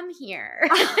not from here.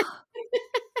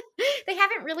 They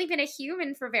haven't really been a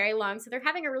human for very long, so they're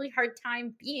having a really hard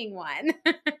time being one.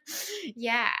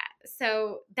 Yeah.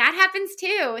 So that happens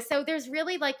too. So there's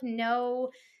really like no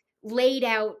laid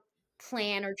out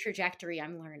plan or trajectory.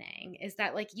 I'm learning is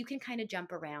that like you can kind of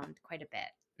jump around quite a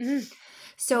bit.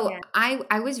 So Yeah.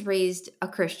 I was raised a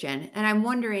Christian, and I'm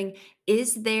wondering,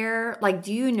 is there like,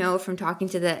 do you know from talking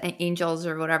to the angels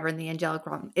or whatever in the angelic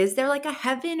realm, is there like a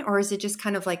heaven, or is it just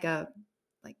kind of like a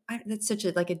that's such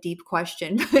a like a deep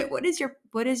question? But what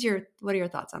are your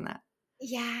thoughts on that?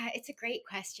 Yeah, it's a great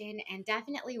question and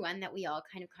definitely one that we all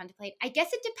kind of contemplate. I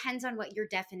guess it depends on what your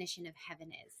definition of heaven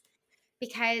is.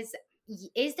 Because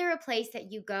is there a place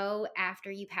that you go after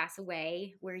you pass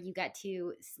away where you get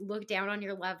to look down on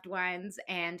your loved ones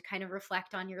and kind of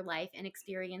reflect on your life and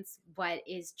experience what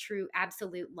is true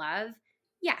absolute love?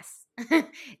 Yes,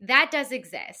 that does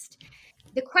exist.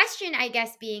 The question, I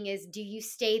guess, being is, do you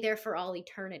stay there for all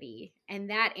eternity? And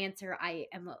that answer I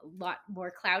am a lot more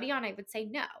cloudy on. I would say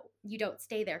no, you don't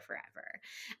stay there forever.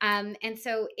 And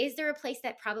so, is there a place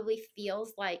that probably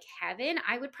feels like heaven?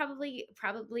 I would probably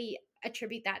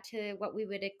attribute that to what we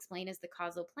would explain as the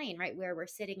causal plane, right? Where we're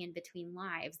sitting in between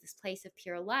lives, this place of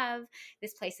pure love,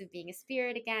 this place of being a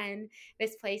spirit again,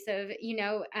 this place of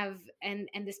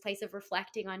and this place of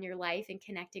reflecting on your life and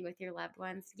connecting with your loved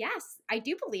ones. Yes, I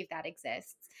do believe that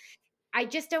exists. I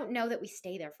just don't know that we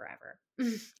stay there forever.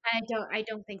 I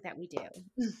don't think that we do.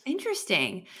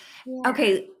 Interesting. Yeah.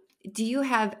 Okay, do you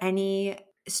have any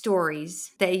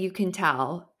stories that you can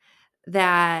tell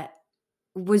that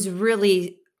was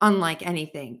really unlike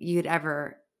anything you'd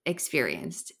ever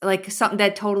experienced? Like something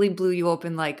that totally blew you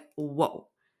open, like, whoa.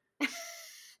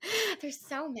 There's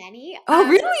so many. Oh,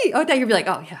 really? Oh, I thought you'd be like,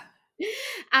 oh, yeah.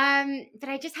 But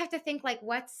I just have to think like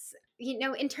what's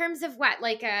in terms of what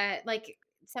like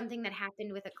something that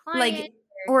happened with a client. Like,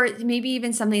 or maybe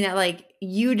even something that like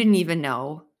you didn't even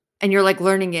know and you're like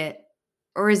learning it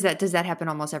Or does that happen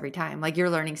almost every time? Like you're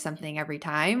learning something every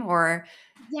time, or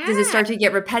does it Yeah. start to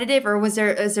get repetitive, or is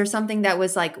there something that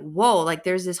was like, whoa, like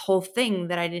there's this whole thing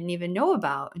that I didn't even know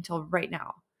about until right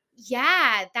now?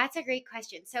 Yeah, that's a great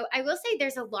question. So I will say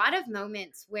there's a lot of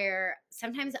moments where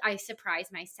sometimes I surprise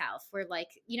myself where like,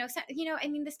 I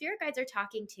mean the spirit guides are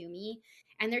talking to me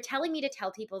and they're telling me to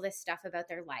tell people this stuff about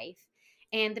their life.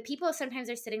 And the people sometimes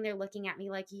are sitting there looking at me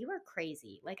like, you are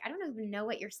crazy. Like, I don't even know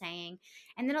what you're saying.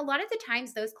 And then a lot of the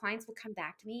times, those clients will come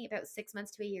back to me about 6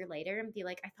 months to a year later and be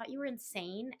like, I thought you were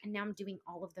insane. And now I'm doing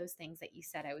all of those things that you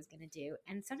said I was going to do.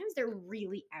 And sometimes they're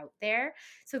really out there.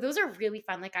 So those are really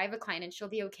fun. Like I have a client and she'll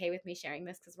be okay with me sharing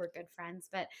this because we're good friends.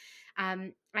 But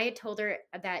I had told her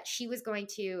that she was going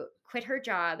to quit her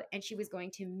job and she was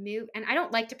going to move. And I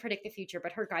don't like to predict the future,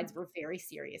 but her guides were very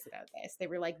serious about this. They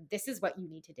were like, this is what you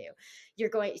need to do.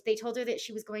 They told her that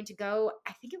she was going to go,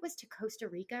 I think it was to Costa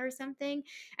Rica or something.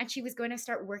 And she was going to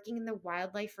start working in the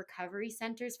wildlife recovery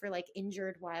centers for like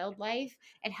injured wildlife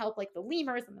and help like the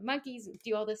lemurs and the monkeys and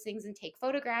do all those things and take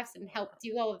photographs and help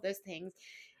do all of those things.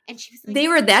 And she was like, They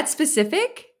were that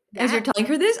specific as you're yeah, telling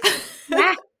her this?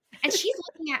 yeah. And she's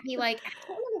looking at me like, I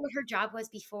don't remember what her job was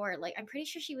before. Like, I'm pretty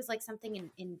sure she was like something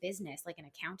in business, like an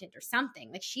accountant or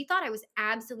something. Like, she thought I was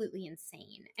absolutely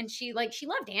insane. And she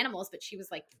loved animals, but she was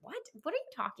like, what? What are you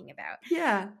talking about?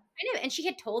 Yeah. I know. And she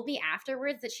had told me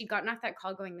afterwards that she'd gotten off that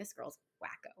call going, this girl's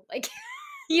wacko. Like,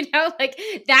 like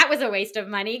that was a waste of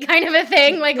money kind of a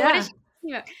thing. Like, what is Yeah. she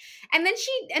talking about?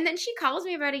 And then she calls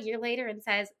me about a year later and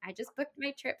says, I just booked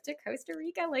my trip to Costa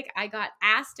Rica. Like I got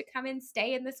asked to come and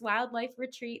stay in this wildlife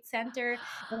retreat center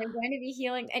and I'm going to be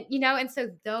healing. And so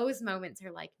those moments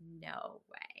are like, no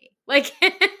way. Like,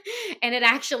 and it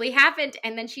actually happened.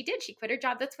 And then she did. She quit her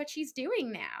job. That's what she's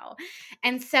doing now.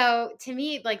 And so to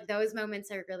me, like those moments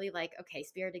are really like, okay,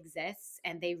 spirit exists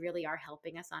and they really are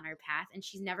helping us on our path. And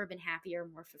she's never been happier,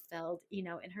 more fulfilled,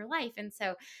 in her life. And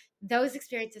so those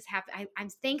experiences happen. I'm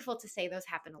thankful to say those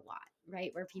happen a lot, right?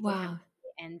 Where people come Wow.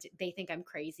 and they think I'm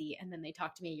crazy and then they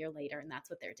talk to me a year later and that's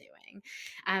what they're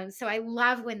doing. So I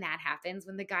love when that happens,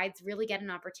 when the guides really get an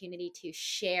opportunity to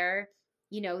share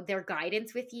their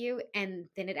guidance with you and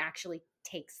then it actually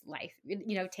takes life,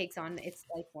 takes on its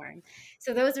life form.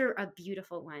 So those are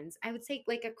beautiful ones. I would say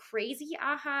like a crazy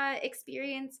aha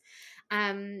experience.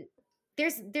 um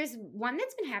there's one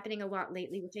that's been happening a lot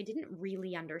lately which I didn't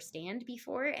really understand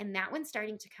before, and that one's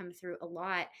starting to come through a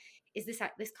lot, is this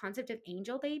concept of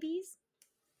angel babies.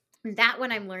 That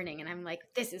one I'm learning and I'm like,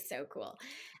 this is so cool.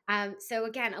 So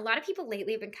again, a lot of people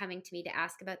lately have been coming to me to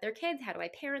ask about their kids. How do I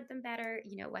parent them better?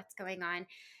 What's going on?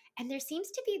 And there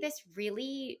seems to be this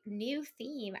really new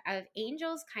theme of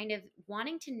angels kind of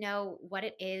wanting to know what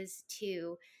it is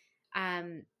to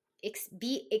um,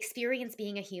 experience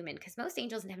being a human, because most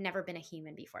angels have never been a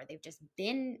human before. They've just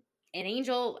been an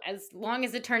angel as long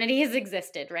as eternity has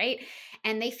existed, right?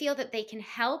 And they feel that they can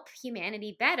help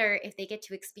humanity better if they get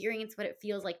to experience what it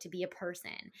feels like to be a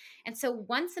person. And so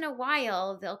once in a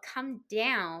while, they'll come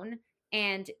down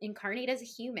and incarnate as a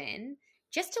human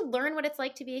just to learn what it's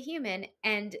like to be a human,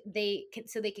 and they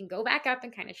can go back up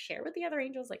and kind of share with the other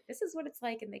angels like this is what it's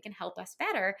like and they can help us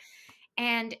better.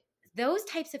 And those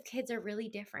types of kids are really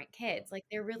different kids. Like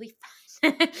they're really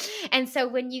fun. And so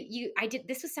when I did,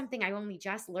 this was something I only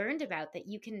just learned about, that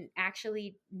you can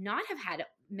actually not have had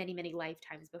many, many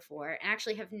lifetimes before and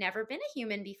actually have never been a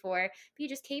human before, but you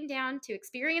just came down to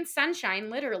experience sunshine,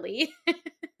 literally.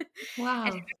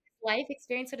 And Wow. life,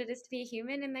 experience what it is to be a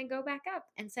human, and then go back up.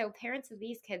 And so parents of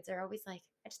these kids are always like,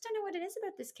 I just don't know what it is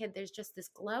about this kid. There's just this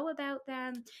glow about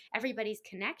them. Everybody's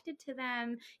connected to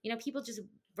them. People just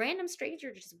random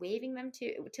strangers just waving them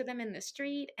to them in the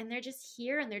street, and they're just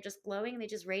here and they're just glowing. And they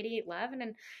just radiate love, and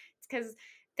it's because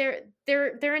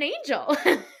they're an angel.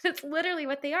 That's literally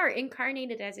what they are,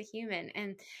 incarnated as a human.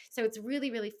 And so it's really,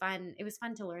 really fun. It was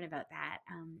fun to learn about that.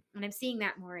 And I'm seeing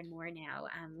that more and more now.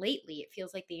 Lately, it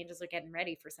feels like the angels are getting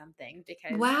ready for something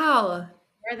because Wow.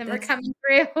 more of them are That's coming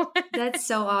through. that's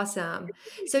so awesome.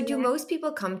 So do Yeah. most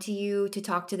people come to you to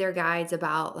talk to their guides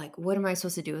about like what am I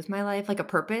supposed to do with my life? Like a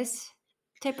purpose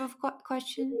type of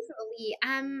question? Easily.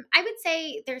 I would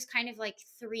say there's kind of like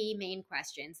three main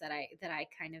questions that I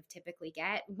kind of typically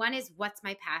get. One is, what's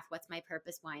my path? What's my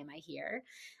purpose? Why am I here?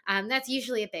 That's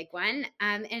usually a big one.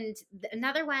 And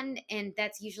another one, and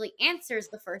that's usually answers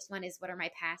the first one, is what are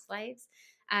my past lives?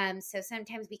 So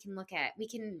sometimes we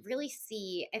can really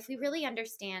see if we really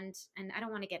understand, and I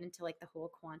don't want to get into like the whole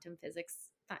quantum physics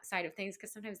side of things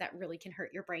because sometimes that really can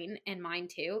hurt your brain and mine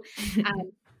too.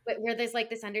 Um, but where there's like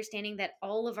this understanding that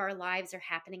all of our lives are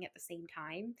happening at the same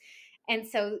time. And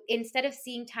so instead of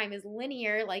seeing time as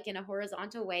linear, like in a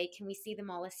horizontal way, can we see them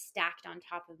all as stacked on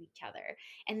top of each other?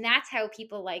 And that's how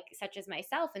people like, such as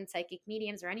myself and psychic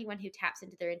mediums or anyone who taps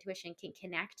into their intuition can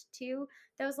connect to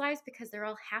those lives, because they're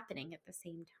all happening at the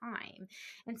same time.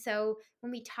 And so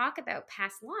when we talk about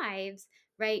past lives,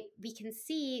 right, we can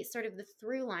see sort of the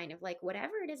through line of like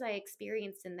whatever it is I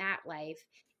experienced in that life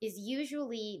is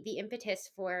usually the impetus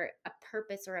for a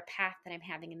purpose or a path that I'm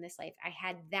having in this life. I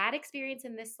had that experience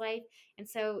in this life, and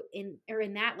so in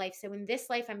that life, so in this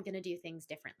life I'm going to do things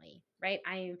differently, right?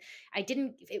 I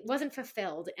didn't, it wasn't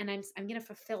fulfilled, and I'm going to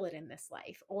fulfill it in this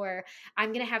life, or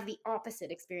I'm going to have the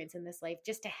opposite experience in this life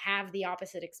just to have the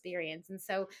opposite experience. And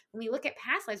so when we look at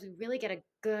past lives, we really get a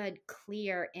good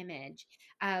clear image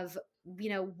of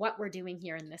what we're doing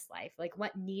here in this life, like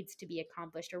what needs to be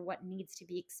accomplished or what needs to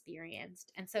be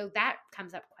experienced. And so that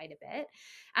comes up quite a bit.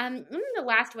 And the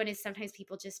last one is sometimes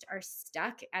people just are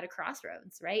stuck at a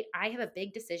crossroads, right? I have a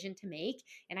big decision to make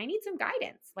and I need some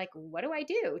guidance. Like, what do I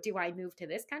do? Do I move to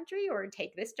this country or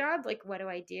take this job? Like, what do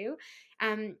I do?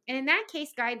 And in that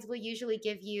case, guides will usually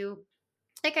give you,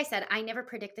 like I said, I never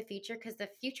predict the future because the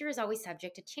future is always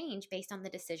subject to change based on the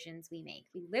decisions we make.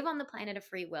 We live on the planet of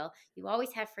free will. You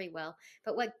always have free will.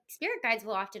 But what spirit guides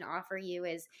will often offer you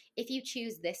is, if you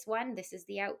choose this one, this is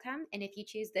the outcome. And if you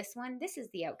choose this one, this is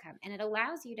the outcome. And it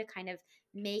allows you to kind of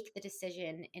make the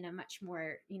decision in a much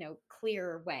more,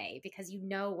 clearer way, because you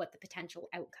know what the potential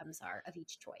outcomes are of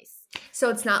each choice. So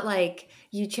it's not like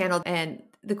you channel and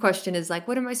the question is like,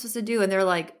 what am I supposed to do? And they're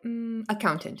like,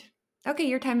 accountant. Okay,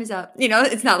 your time is up.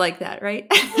 It's not like that, right?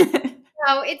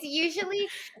 No, it's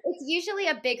usually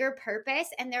a bigger purpose,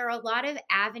 and there are a lot of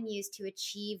avenues to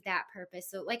achieve that purpose.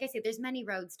 So like I said, there's many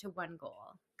roads to one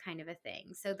goal, kind of a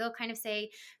thing. So they'll kind of say,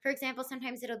 for example,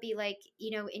 sometimes it'll be like,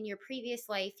 in your previous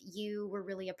life, you were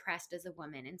really oppressed as a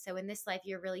woman. And so in this life,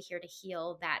 you're really here to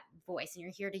heal that voice, and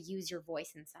you're here to use your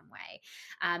voice in some way.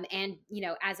 And,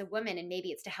 as a woman, and maybe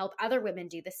it's to help other women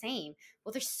do the same.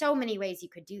 Well, there's so many ways you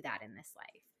could do that in this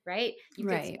life, right? You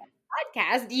could Right.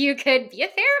 podcast, you could be a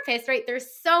therapist, right? There's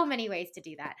so many ways to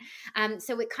do that.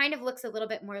 So it kind of looks a little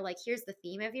bit more like, here's the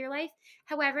theme of your life.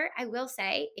 However, I will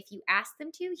say, if you ask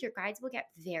them to, your guides will get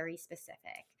very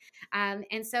specific.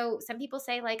 And so some people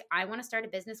say, like, I want to start a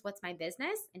business. What's my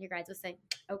business? And your guides will say,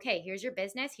 okay, here's your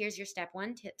business. Here's your step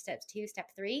 1, step 2, step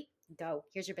 3. Go.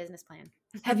 Here's your business plan.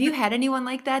 Have you had anyone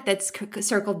like that that's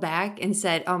circled back and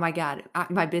said, oh my God,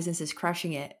 my business is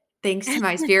crushing it, thanks to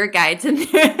my spirit guides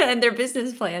and their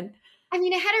business plan? I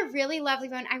mean, I had a really lovely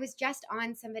one. I was just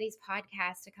on somebody's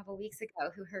podcast a couple weeks ago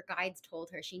who her guides told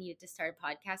her she needed to start a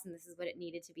podcast and this is what it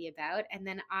needed to be about. And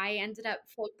then I ended up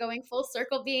going full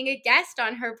circle being a guest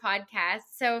on her podcast.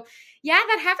 So yeah,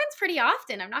 that happens pretty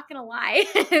often. I'm not going to lie.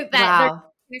 They're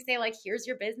going to say, like, here's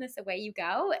your business, away you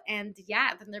go. And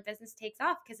yeah, then their business takes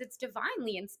off because it's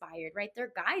divinely inspired, right?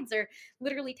 Their guides are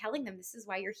literally telling them, this is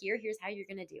why you're here. Here's how you're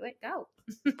going to do it. Go.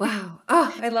 Wow.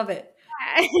 Oh, I love it.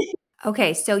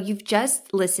 Okay, so you've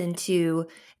just listened to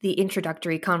the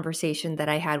introductory conversation that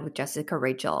I had with Jessica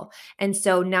Rachel. And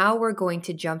so now we're going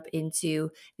to jump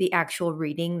into the actual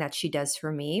reading that she does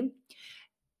for me.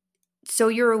 So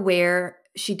you're aware,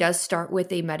 she does start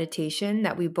with a meditation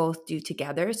that we both do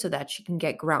together so that she can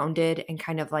get grounded and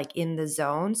kind of like in the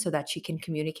zone so that she can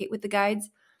communicate with the guides.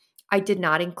 I did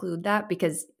not include that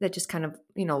because that just kind of,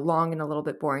 long and a little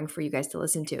bit boring for you guys to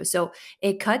listen to. So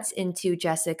it cuts into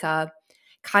Jessica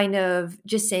kind of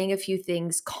just saying a few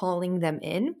things, calling them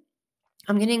in.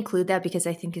 I'm going to include that because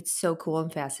I think it's so cool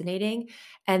and fascinating.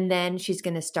 And then she's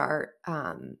going to start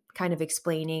kind of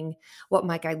explaining what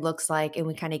my guide looks like, and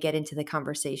we kind of get into the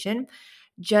conversation.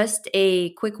 Just a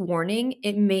quick warning,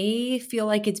 it may feel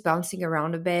like it's bouncing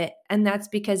around a bit, and that's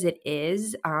because it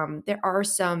is. There are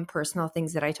some personal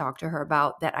things that I talked to her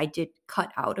about that I did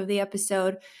cut out of the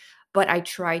episode, but I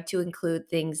tried to include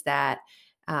things that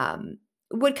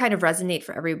would kind of resonate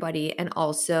for everybody, and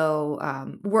also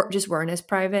weren't as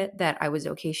private that I was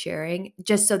okay sharing,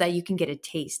 just so that you can get a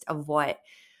taste of what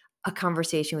a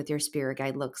conversation with your spirit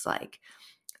guide looks like.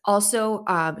 Also,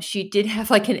 she did have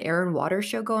like an air and water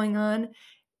show going on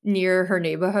near her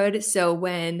neighborhood. So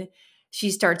when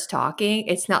she starts talking,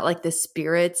 it's not like the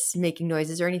spirits making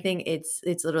noises or anything. It's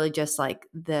literally just like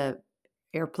the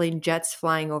airplane jets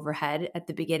flying overhead at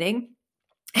the beginning.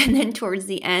 And then towards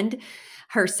the end,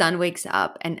 her son wakes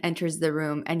up and enters the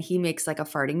room, and he makes like a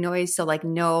farting noise. So like,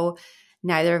 no,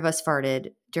 neither of us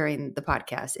farted during the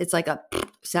podcast. It's like a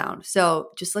sound. So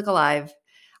just look alive.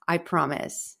 I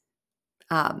promise.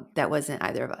 That wasn't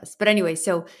either of us. But anyway,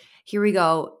 so here we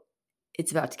go.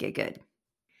 It's about to get good.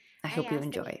 I I hope you ask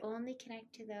that we enjoy. only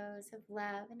connect to those of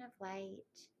love and of light,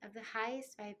 of the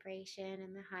highest vibration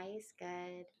and the highest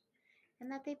good, and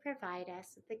that they provide us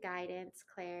with the guidance,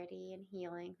 clarity, and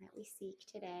healing that we seek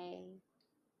today.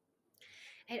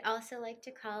 I'd also like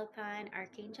to call upon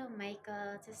Archangel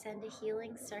Michael to send a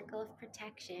healing circle of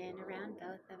protection around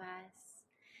both of us,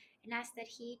 and ask that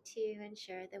he too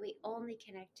ensure that we only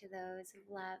connect to those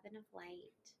of love and of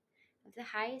light, of the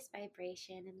highest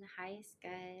vibration and the highest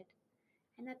good,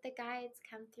 and that the guides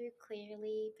come through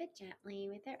clearly but gently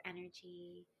with their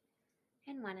energy,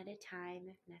 and one at a time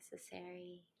if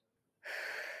necessary.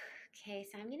 Okay,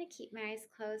 so I'm going to keep my eyes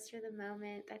closed for the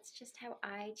moment. That's just how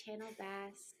I channel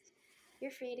best.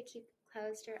 You're free to keep them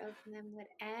closed or open them,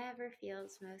 whatever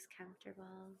feels most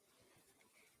comfortable.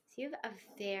 So you have a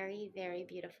very, very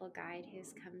beautiful guide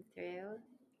who's come through.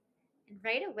 And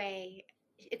right away,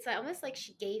 it's almost like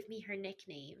she gave me her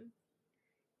nickname.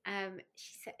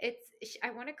 She said I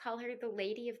want to call her the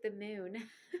Lady of the Moon.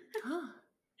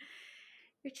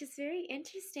 Which is very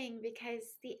interesting because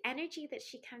the energy that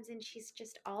she comes in, she's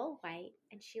just all white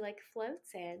and she like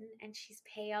floats in and she's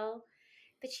pale,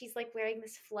 but she's like wearing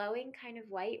this flowing kind of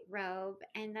white robe.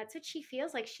 And that's what she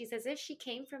feels like. She's as if she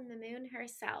came from the moon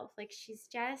herself. Like she's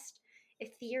just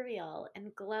ethereal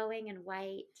and glowing and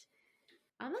white,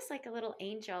 almost like a little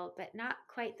angel, but not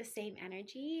quite the same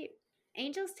energy.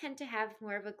 Angels tend to have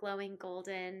more of a glowing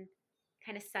golden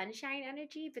kind of sunshine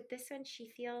energy, but this one she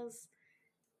feels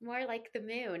more like the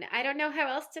moon. I don't know how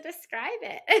else to describe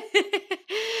it.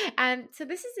 So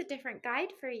this is a different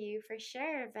guide for you for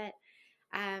sure, but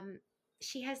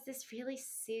she has this really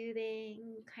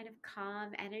soothing, kind of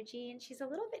calm energy, and she's a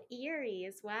little bit eerie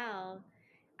as well.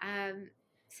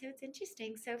 So it's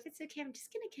interesting. So if it's okay, I'm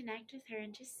just going to connect with her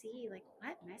and just see like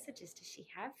what messages does she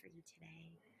have for you today.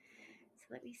 So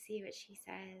let me see what she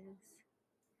says.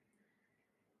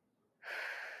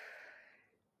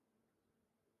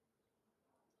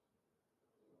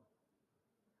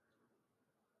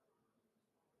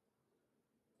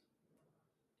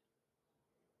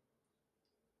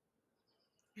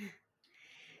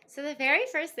 So the very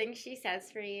first thing she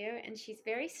says for you, and she's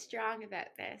very strong about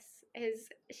this, is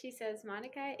she says,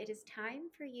 Monica, it is time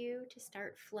for you to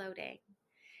start floating.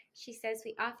 She says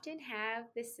we often have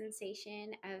this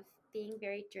sensation of being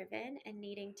very driven and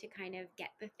needing to kind of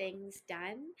get the things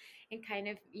done and kind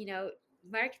of,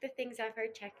 mark the things off our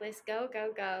checklist, go,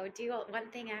 go, go, do one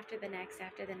thing after the next.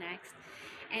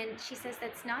 And she says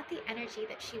that's not the energy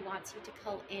that she wants you to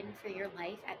pull in for your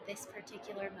life at this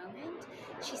particular moment.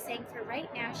 She's saying for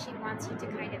right now, she wants you to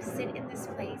kind of sit in this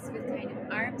place with kind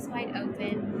of arms wide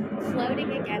open,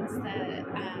 floating against in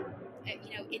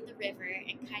the river,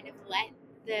 and kind of let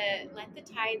the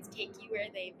tides take you where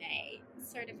they may,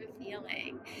 sort of a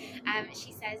feeling.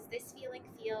 She says this feeling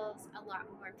feels a lot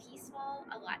more peaceful,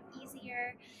 a lot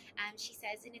easier. She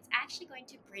says, and it's actually going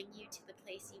to bring you to the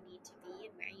place you need to be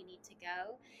and where you need to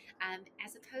go,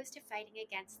 as opposed to fighting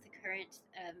against the current,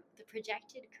 the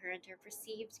projected current or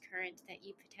perceived current that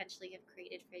you potentially have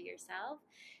created for yourself.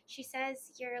 She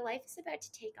says your life is about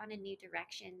to take on a new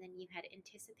direction than you had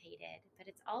anticipated, but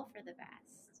it's all for the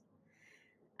best.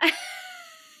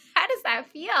 How does that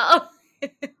feel?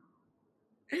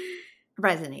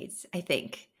 Resonates, I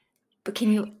think. But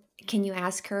can you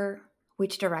ask her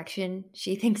which direction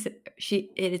she thinks it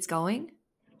is going?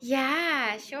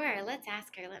 Yeah, sure. Let's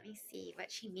ask her. Let me see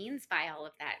what she means by all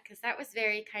of that, because that was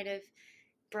very kind of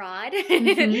broad.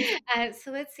 Mm-hmm.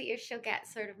 So let's see if she'll get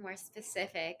sort of more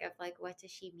specific of like what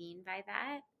does she mean by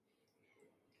that.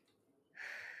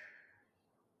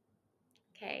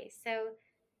 Okay, so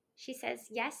she says,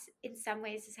 yes, in some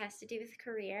ways this has to do with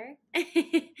career.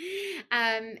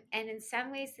 And in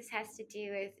some ways this has to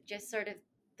do with just sort of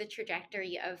the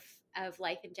trajectory of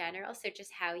life in general. So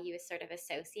just how you sort of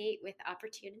associate with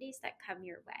opportunities that come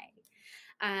your way.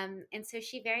 And so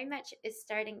she very much is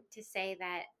starting to say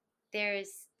that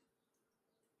there's,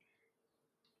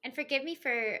 and forgive me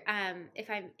for if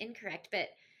I'm incorrect, but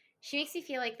she makes me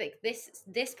feel like this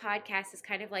podcast is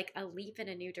kind of like a leap in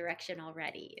a new direction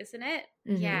already, isn't it?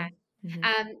 Yeah. Mm-hmm.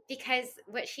 Mm-hmm. Because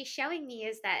what she's showing me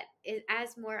is that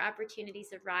as more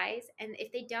opportunities arise, and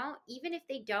if they don't, even if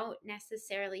they don't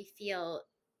necessarily feel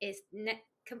is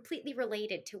completely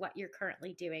related to what you're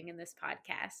currently doing in this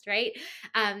podcast, right?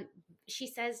 She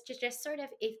says to just sort of,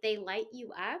 if they light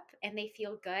you up and they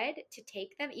feel good, to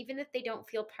take them, even if they don't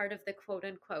feel part of the quote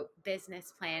unquote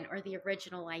business plan or the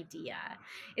original idea,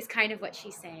 is kind of what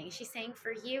she's saying. She's saying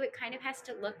for you, it kind of has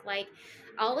to look like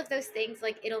all of those things,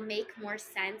 like it'll make more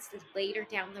sense later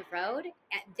down the road.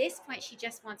 At this point, she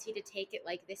just wants you to take it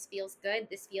like, this feels good,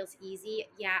 this feels easy,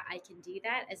 yeah, I can do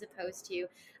that, as opposed to,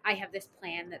 I have this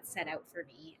plan that's set out for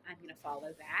me. me, I'm going to follow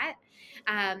that.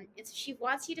 And so she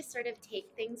wants you to sort of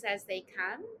take things as they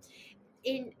come.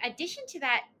 In addition to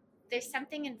that, there's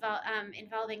something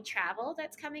involving travel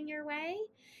that's coming your way.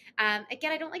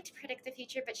 Again, I don't like to predict the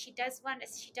future, but she does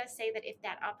say that if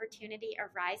that opportunity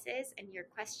arises and you're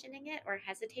questioning it or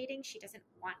hesitating, she doesn't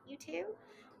want you to.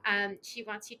 She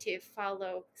wants you to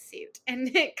follow suit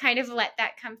and kind of let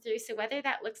that come through. So whether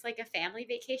that looks like a family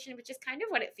vacation, which is kind of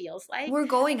what it feels like. We're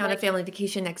going on a like, family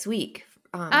vacation next week.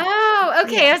 Oh,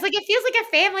 okay. I Yeah. was like, it feels like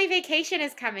a family vacation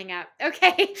is coming up.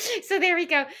 Okay. So there we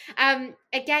go.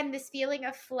 Again, this feeling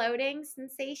of floating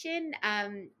sensation,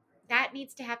 that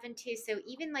needs to happen too. So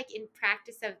even like in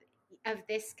practice of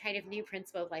this kind of new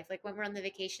principle of life, like when we're on the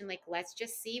vacation, like let's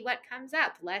just see what comes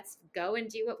up. Let's go and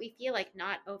do what we feel like,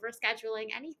 not over scheduling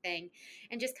anything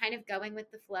and just kind of going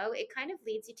with the flow. It kind of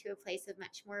leads you to a place of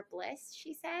much more bliss,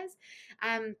 she says.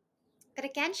 But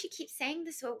again, she keeps saying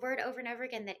this word over and over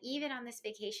again, that even on this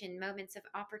vacation, moments of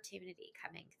opportunity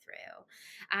coming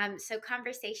through. So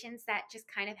conversations that just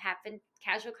kind of happen,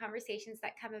 casual conversations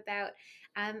that come about,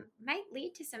 might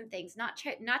lead to some things. Not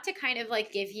to kind of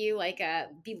like give you like a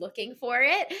be looking for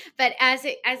it, but as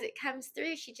it comes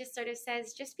through, she just sort of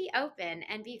says, just be open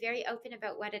and be very open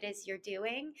about what it is you're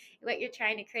doing, what you're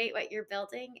trying to create, what you're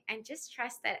building, and just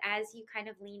trust that as you kind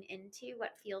of lean into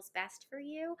what feels best for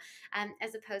you,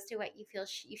 as opposed to what you feel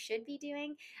you should be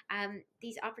doing,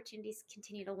 these opportunities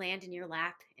continue to land in your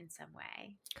lap in some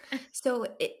way. So,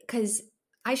 because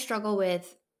I struggle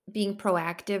with being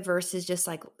proactive versus just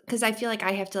like, because I feel like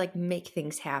I have to like make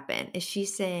things happen. Is she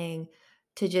saying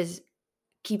to just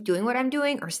keep doing what I'm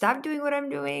doing or stop doing what I'm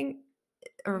doing,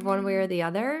 or one way or the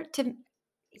other?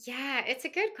 Yeah, it's a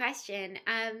good question.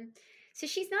 So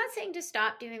she's not saying to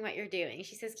stop doing what you're doing.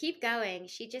 She says keep going.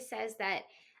 She just says that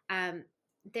um,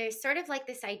 there's sort of like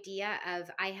this idea of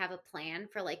I have a plan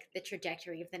for like the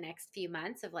trajectory of the next few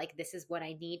months of like this is what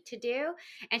I need to do.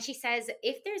 And she says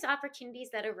if there's opportunities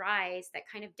that arise that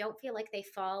kind of don't feel like they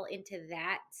fall into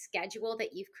that schedule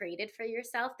that you've created for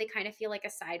yourself, they kind of feel like a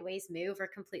sideways move or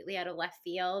completely out of left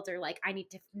field, or like I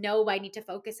need to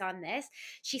focus on this.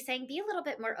 She's saying be a little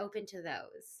bit more open to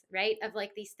those, right? Of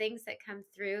like these things that come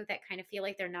through that kind of feel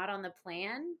like they're not on the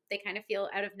plan. They kind of feel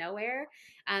out of nowhere.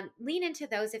 Lean into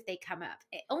those if they come up,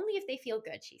 only if they feel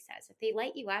good, she says. If they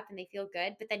light you up and they feel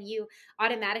good, but then you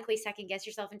automatically second guess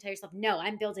yourself and tell yourself, no,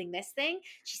 I'm building this thing.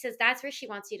 She says that's where she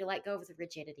wants you to let go of the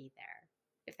rigidity there,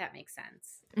 if that makes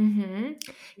sense. Mm-hmm.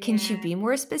 Can she Yeah. be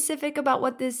more specific about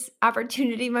what this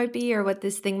opportunity might be or what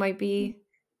this thing might be?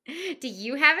 Do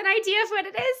you have an idea of what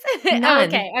it is? None. Oh,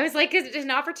 okay. I was like, did an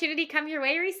opportunity come your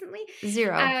way recently?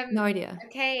 Zero. No idea.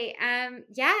 Okay.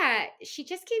 Yeah, she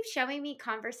just keeps showing me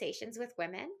conversations with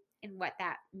women and what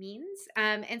that means.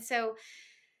 And so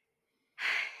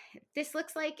this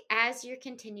looks like as you're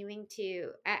continuing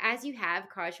to, as you have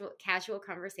casual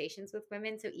conversations with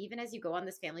women. So even as you go on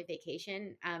this family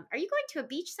vacation, are you going to a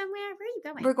beach somewhere? Where are you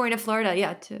going? We're going to Florida.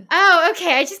 Yeah. Oh,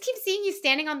 okay. I just keep seeing you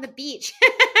standing on the beach,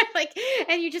 like,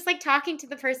 and you're just like talking to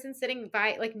the person sitting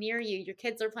by, like near you. Your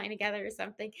kids are playing together or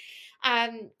something,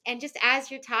 and just as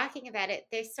you're talking about it,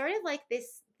 there's sort of like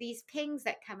these pings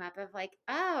that come up of like,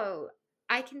 oh,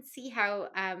 I can see how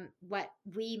what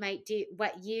we might do,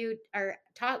 what you are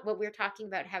what we're talking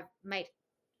about might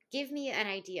give me an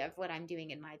idea of what I'm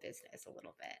doing in my business a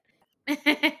little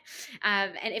bit.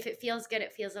 And if it feels good,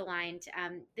 it feels aligned.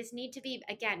 This need to be,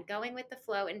 again, going with the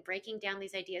flow and breaking down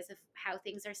these ideas of how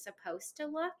things are supposed to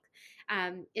look,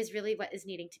 is really what is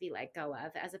needing to be let go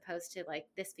of, as opposed to like,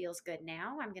 this feels good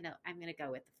now, I'm gonna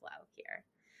go with the flow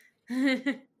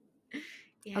here.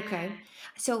 Yeah. Okay.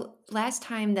 So last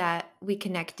time that we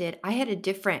connected, I had a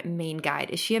different main guide.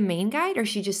 Is she a main guide, or is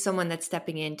she just someone that's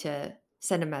stepping in to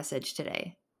send a message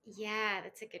today? Yeah,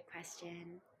 that's a good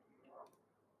question.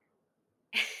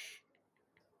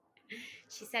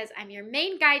 She says, I'm your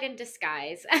main guide in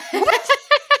disguise.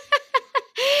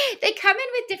 They come in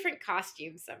with different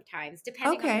costumes sometimes,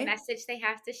 depending on the message they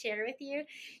have to share with you.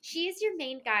 She is your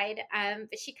main guide,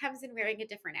 but she comes in wearing a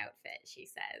different outfit, she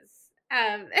says.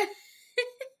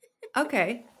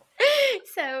 Okay.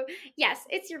 So, yes,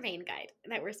 it's your main guide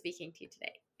that we're speaking to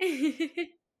today.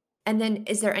 And then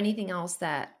is there anything else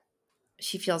that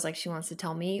she feels like she wants to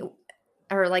tell me?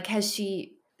 Or like, has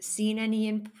she seen any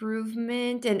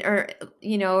improvement? And,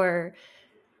 or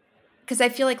because I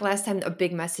feel like last time a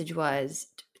big message was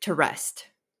to rest.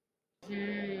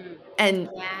 And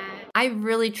I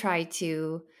really try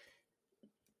to,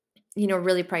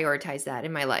 really prioritize that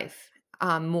in my life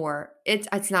more.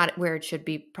 It's not where it should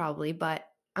be probably, but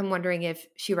I'm wondering if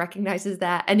she recognizes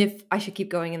that and if I should keep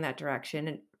going in that direction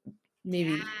and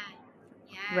maybe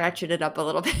ratchet it up a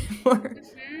little bit more.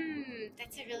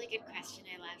 That's a really good question.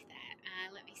 I love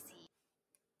that. Let me see.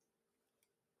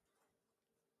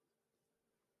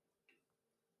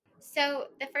 So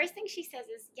the first thing she says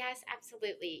is, yes,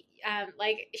 absolutely.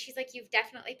 Like she's like, you've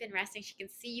definitely been resting. She can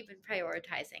see you've been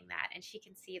prioritizing that, and she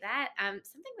can see that.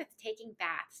 Something with taking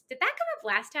baths. Did that come up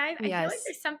last time? I feel like Yes.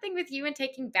 there's something with you and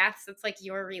taking baths that's like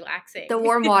you're relaxing. The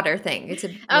warm water thing. It's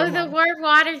a Oh, warm the water. warm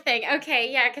water thing. Okay,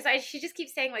 yeah, because she just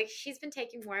keeps saying like she's been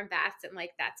taking warm baths, and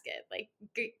like that's good. Like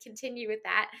continue with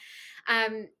that.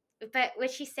 Um, but what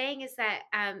she's saying is that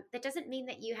that doesn't mean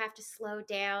that you have to slow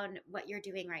down what you're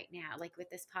doing right now, like with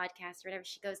this podcast or whatever.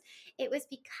 She goes, it was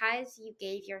because you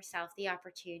gave yourself the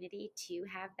opportunity to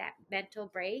have that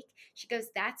mental break. She goes,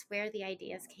 that's where the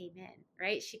ideas came in,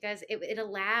 right? She goes, it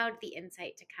allowed the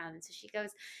insight to come. So she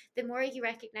goes, the more you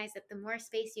recognize that, the more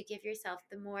space you give yourself,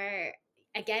 the more,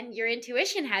 again, your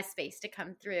intuition has space to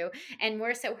come through, and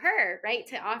more so her, right,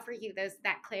 to offer you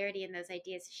that clarity and those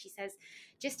ideas. She says,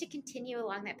 just to continue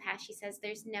along that path. She says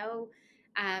there's no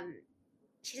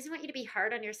she doesn't want you to be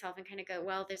hard on yourself and kind of go,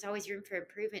 well, there's always room for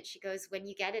improvement. She goes, when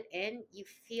you get it in, you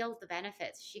feel the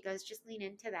benefits. She goes, just lean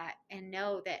into that and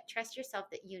know that, trust yourself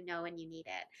that you know and you need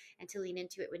it, and to lean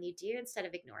into it when you do instead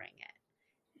of ignoring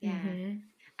it. Yeah.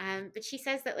 Mm-hmm. But she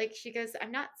says that, like, she goes,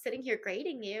 I'm not sitting here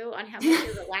grading you on how much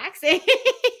you're relaxing.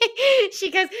 She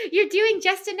goes, you're doing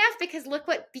just enough, because look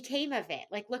what became of it.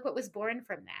 Like, look what was born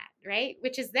from that, right?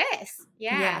 Which is this.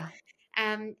 Yeah.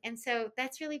 Yeah. And so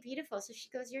that's really beautiful. So she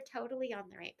goes, you're totally on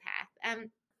the right path.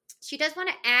 She does want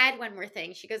to add one more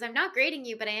thing. She goes, I'm not grading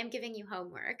you, but I am giving you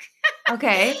homework.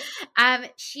 Okay.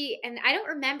 And I don't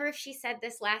remember if she said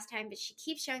this last time, but she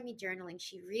keeps showing me journaling.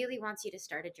 She really wants you to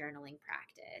start a journaling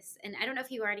practice. And I don't know if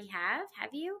you already have.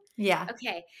 Have you? Yeah.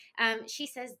 Okay. She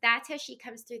says that's how she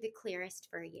comes through the clearest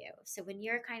for you. So when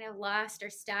you're kind of lost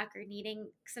or stuck or needing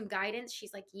some guidance,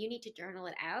 she's like, you need to journal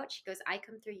it out. She goes, I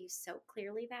come through you so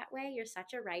clearly that way. You're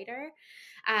such a writer.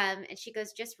 And she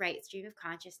goes, just write, stream of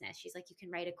consciousness. She's like, you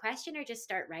can write a question or just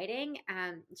start writing.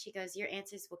 She goes, your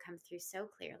answers will come through so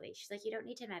clearly. She's like, you don't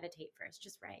need to meditate first,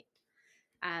 just write.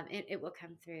 And it will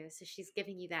come through. So she's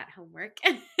giving you that homework.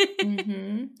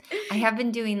 Mm-hmm. I have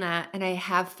been doing that, and I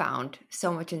have found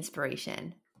so much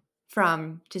inspiration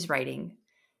from just writing,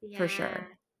 for sure.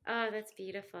 Oh, that's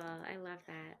beautiful. I love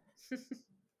that.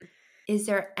 Is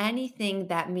there anything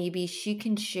that maybe she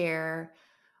can share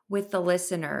with the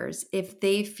listeners if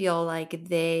they feel like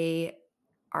they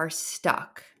are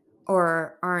stuck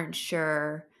or aren't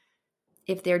sure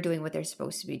if they're doing what they're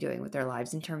supposed to be doing with their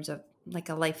lives in terms of like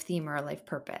a life theme or a life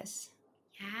purpose?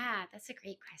 Yeah, that's a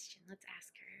great question. Let's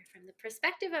ask her from the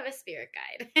perspective of a spirit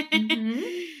guide.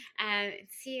 Mm-hmm.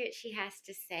 See what she has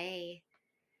to say.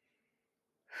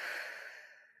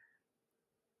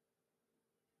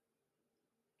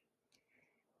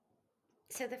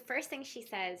 So the first thing she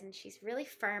says, and she's really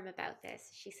firm about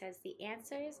this, she says the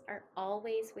answers are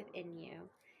always within you.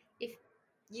 If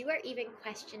you are even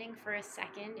questioning for a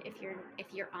second if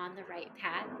you're on the right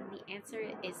path, then the answer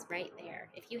is right there.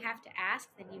 If you have to ask,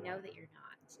 then you know that you're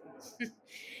not.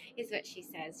 Is what she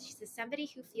says. She says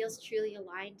somebody who feels truly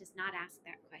aligned does not ask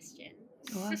that question.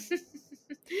 Well,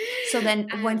 so then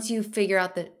once you figure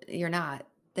out that you're not,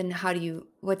 then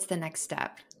what's the next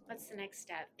step? What's the next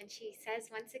step? And she says,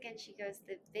 once again, she goes,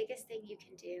 the biggest thing you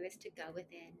can do is to go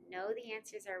within. Know the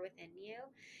answers are within you.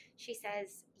 She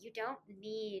says, you don't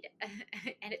need,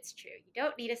 and it's true, you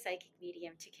don't need a psychic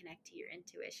medium to connect to your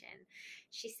intuition.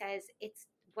 She says, it's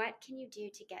what can you do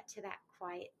to get to that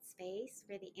quiet space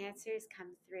where the answers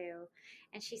come through?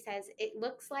 And she says, it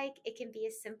looks like it can be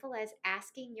as simple as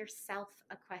asking yourself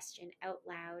a question out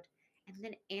loud and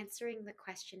then answering the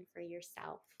question for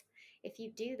yourself. If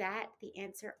you do that, the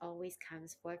answer always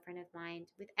comes forefront of mind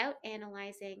without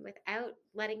analyzing, without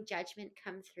letting judgment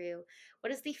come through.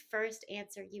 What is the first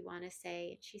answer you want to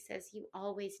say? She says, you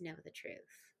always know the truth.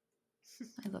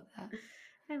 I love that.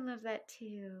 I love that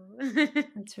too.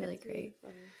 That's really great.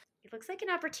 It looks like an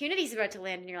opportunity is about to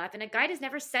land in your lap. And a guide has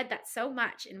never said that so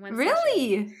much in one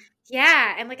Really? session.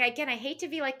 Yeah. And like, again, I hate to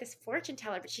be like this fortune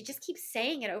teller, but she just keeps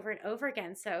saying it over and over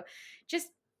again. So just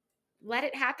let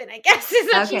it happen, I guess, is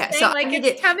what she's saying. So like,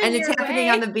 it's coming and it's your happening way.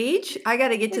 on the beach. I got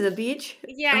to get to the beach.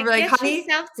 Yeah, I'm like, honey,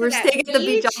 we're staying at the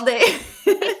beach all day.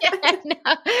 Yeah,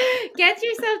 no. Get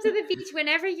yourself to the beach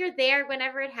whenever you're there,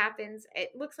 whenever it happens.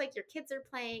 It looks like your kids are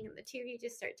playing and the two of you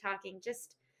just start talking.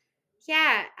 Just,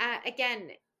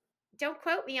 again, don't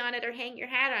quote me on it or hang your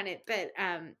hat on it, but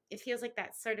it feels like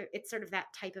it's sort of that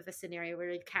type of a scenario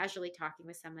where you're casually talking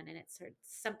with someone and it's sort of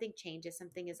something changes,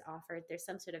 something is offered, there's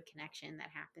some sort of connection that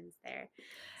happens there.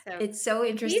 So It's so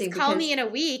please interesting call me because in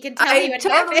a week and tell me I what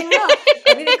totally happened. will.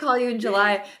 I'm going to call you in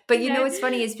July. But you know Yeah. what's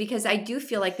funny is because I do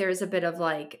feel like there's a bit of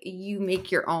like you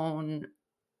make your own,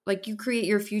 like you create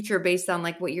your future based on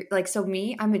like what you're like. So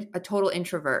me, I'm a total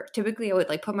introvert. Typically I would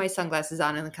like put my sunglasses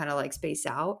on and kind of like space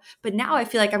out. But now I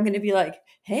feel like I'm going to be like,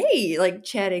 hey, like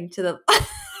chatting to the like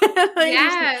there's the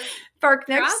Yeah, park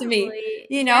next to me, probably.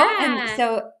 you know?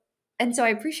 Yeah. And so I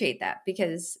appreciate that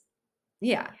because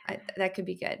yeah, that could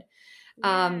be good.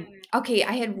 Yeah. Okay,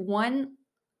 I had one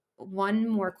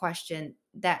more question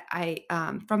that I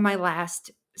from my last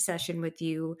session with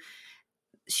you.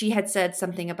 She had said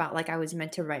something about like I was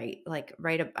meant to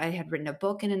I had written a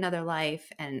book in another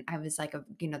life and I was like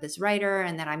this writer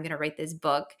and then I'm going to write this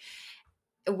book.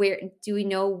 Where do we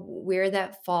know where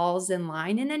that falls in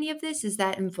line in any of this? Is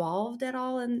that involved at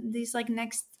all in these like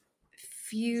next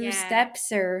few Yeah.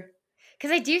 steps or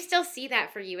Because I do still see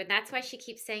that for you. And that's why she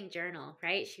keeps saying journal,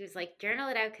 right? She was like, journal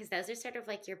it out because those are sort of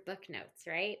like your book notes,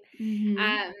 right? Mhm.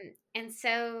 Um, and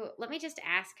so let me just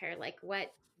ask her, like,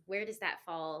 where does that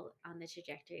fall on the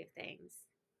trajectory of things?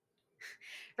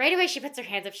 Right away, she puts her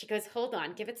hands up. She goes, hold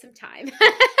on, give it some time.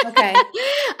 Okay.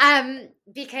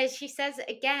 Because she says,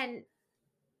 again,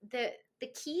 the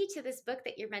key to this book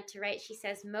that you're meant to write, she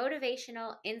says,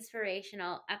 motivational,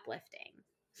 inspirational, uplifting.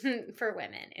 For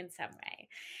women in some way.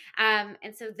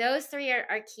 And so those three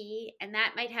are key. And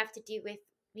that might have to do with,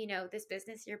 this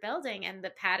business you're building and the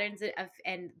patterns of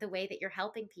and the way that you're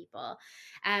helping people.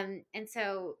 And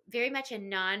so very much a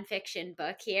nonfiction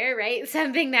book here, right?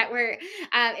 Something that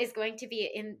is going to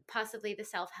be in possibly the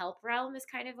self-help realm is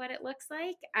kind of what it looks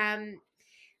like.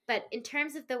 But in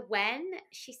terms of the when,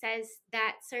 she says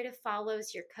that sort of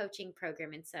follows your coaching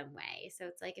program in some way. So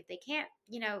it's like if they can't,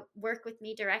 work with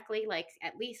me directly, like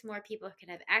at least more people can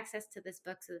have access to this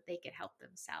book so that they could help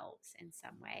themselves in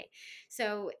some way.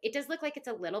 So it does look like it's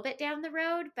a little bit down the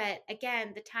road, but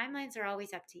again, the timelines are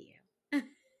always up to you.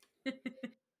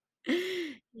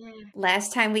 Yeah.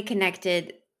 Last time we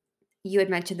connected, you had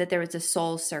mentioned that there was a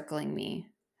soul circling me.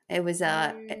 It was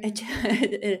Mm,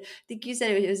 I think you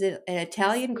said it was an a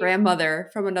Italian spirit. grandmother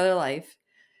from another life.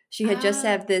 She had just Oh.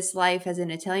 had this life as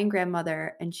an Italian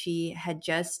grandmother, and she had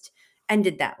just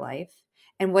ended that life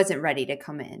and wasn't ready to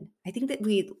come in. I think that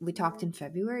we talked in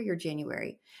February or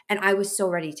January, and I was so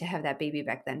ready to have that baby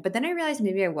back then. But then I realized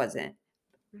maybe I wasn't,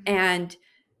 Mm-hmm. and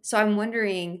so I'm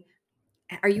wondering,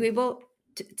 are you able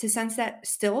to sense that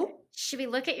still? Should we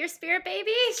look at your spirit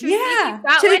baby? Should we see if you've Yeah.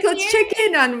 got one Let's here? check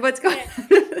in on what's going Yeah.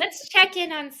 on. Let's check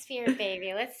in on spirit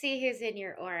baby. Let's see who's in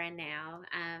your aura now.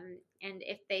 And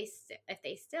if they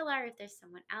still are, if there's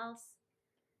someone else.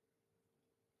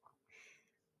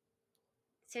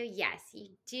 So yes, you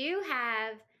do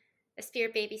have a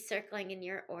spirit baby circling in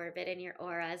your orbit, in your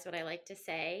aura is what I like to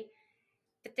say.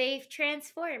 But they've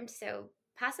transformed. So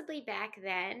possibly back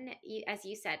then, as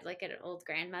you said, like an old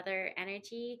grandmother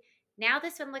energy. Now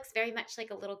this one looks very much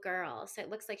like a little girl. So it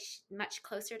looks like much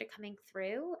closer to coming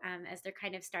through as they're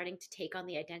kind of starting to take on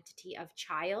the identity of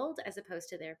child as opposed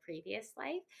to their previous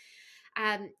life.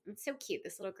 It's so cute.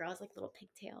 This little girl has like little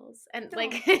pigtails and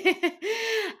like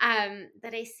Oh.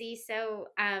 that I see. So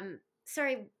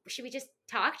sorry, should we just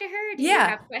talk to her? Do you Yeah.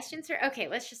 have questions for? Okay,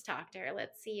 let's just talk to her.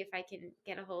 Let's see if I can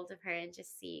get a hold of her and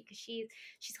just see because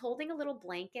she's holding a little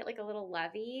blanket, like a little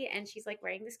lovey, and she's like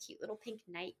wearing this cute little pink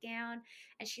nightgown,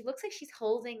 and she looks like she's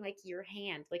holding like your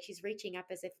hand, like she's reaching up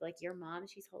as if like your mom.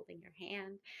 She's holding your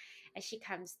hand as she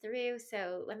comes through.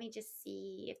 So let me just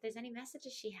see if there's any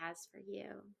messages she has for you.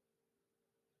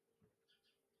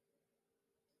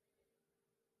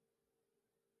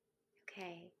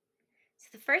 Okay. So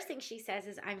the first thing she says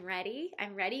is, "I'm ready.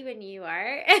 I'm ready when you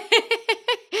are."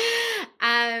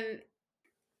 I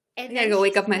And gotta then go she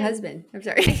wake up my says, husband. I'm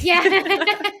sorry. "Yeah,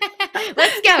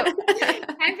 let's go.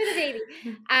 Time for the baby."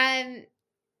 Um,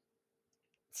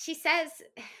 she says,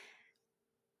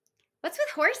 "What's with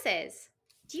horses?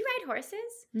 Do you ride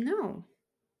horses?" No.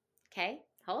 Okay,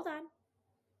 hold on.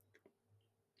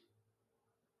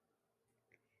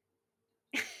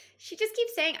 She just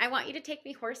keeps saying, "I want you to take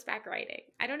me horseback riding."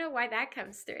 I don't know why that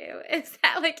comes through. Is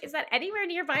that anywhere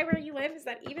nearby where you live? Is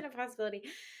that even a possibility?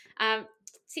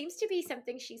 Seems to be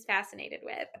something she's fascinated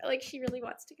with. Like she really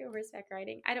wants to go horseback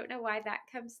riding. I don't know why that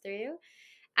comes through.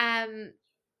 Um,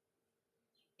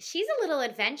 she's a little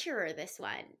adventurer, this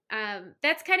one.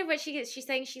 That's kind of what she is. She's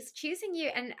saying she's choosing you.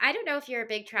 And I don't know if you're a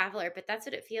big traveler, but that's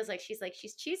what it feels like.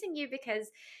 She's choosing you because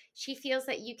she feels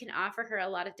that you can offer her a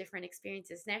lot of different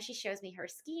experiences. Now she shows me her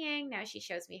skiing. Now she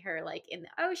shows me her like in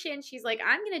the ocean. She's like,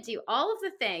 I'm going to do all of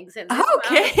the things. And this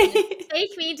Okay.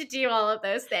 take me to do all of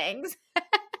those things.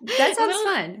 That sounds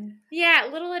fun. Yeah,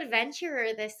 little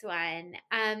adventurer, this one.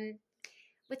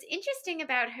 What's interesting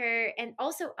about her, and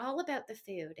also all about the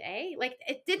food, eh? Like,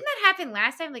 didn't that happen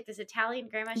last time? Like this Italian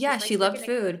grandma. Yeah, she loved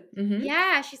food. Mm-hmm.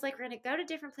 Yeah, she's like, we're gonna go to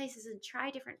different places and try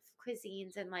different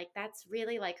cuisines, and like that's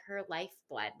really like her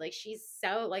lifeblood. Like she's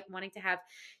so like wanting to have.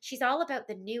 She's all about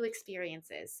the new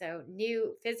experiences, so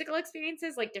new physical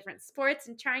experiences, like different sports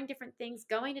and trying different things,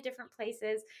 going to different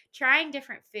places, trying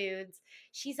different foods.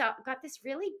 She's got this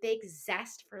really big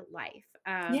zest for life.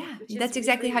 Yeah, that's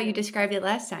exactly how you described it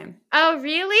last time. Oh,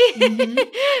 really? Mm-hmm.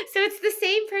 So it's the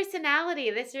same personality.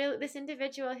 This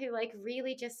individual who like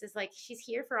really just is like, she's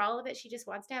here for all of it. She just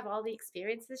wants to have all the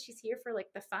experiences. She's here for like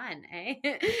the fun, eh?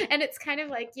 And it's kind of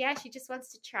like, yeah, she just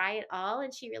wants to try it all,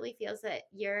 and she really feels that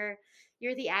you're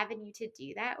the avenue to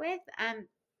do that with.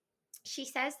 She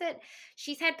says that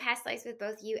she's had past lives with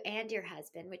both you and your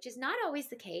husband, which is not always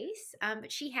the case,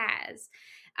 but she has.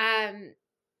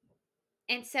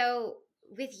 And so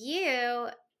with you,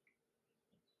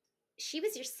 she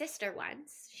was your sister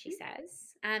once, she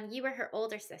says. You were her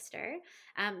older sister,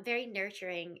 very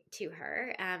nurturing to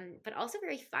her, but also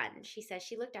very fun. She says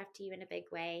she looked after you in a big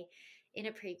way in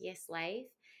a previous life.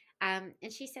 And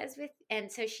she says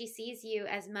and so she sees you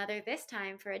as mother this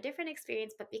time for a different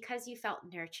experience, but because you felt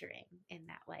nurturing in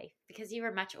that life, because you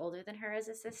were much older than her as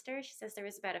a sister. She says there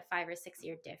was about a 5 or 6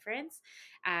 year difference.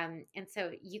 And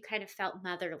so you kind of felt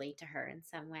motherly to her in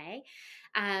some way.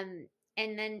 And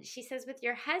then she says with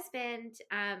your husband,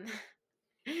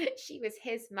 she was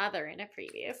his mother in a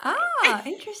previous life. Ah,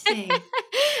 interesting.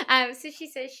 So she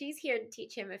says she's here to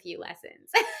teach him a few lessons.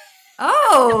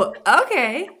 Oh,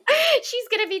 okay. She's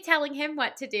going to be telling him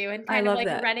what to do and kind of like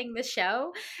that. running the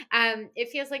show. It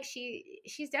feels like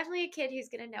she's definitely a kid who's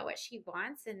going to know what she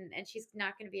wants, and she's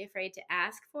not going to be afraid to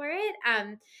ask for it.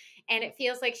 And it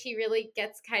feels like she really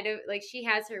gets kind of like she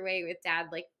has her way with dad.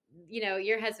 Like, you know,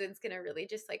 your husband's going to really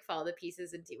just like follow the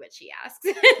pieces and do what she asks,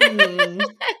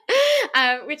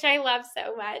 which I love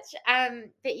so much.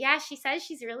 But yeah, she says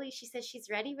she's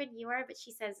ready when you are, but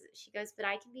she goes, but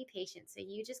I can be patient. So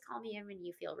you just call me in when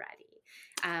you feel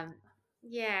ready.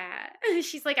 Yeah.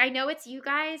 She's like, I know it's you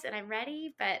guys and I'm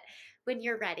ready, but when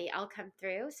you're ready, I'll come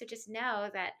through. So just know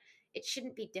that it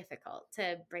shouldn't be difficult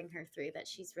to bring her through, that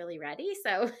she's really ready.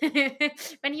 So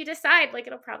when you decide, like,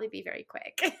 it'll probably be very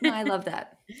quick. No, I love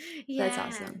that. Yeah. That's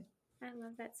awesome. I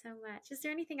love that so much. Is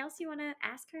there anything else you want to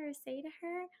ask her or say to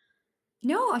her?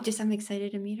 No, I'm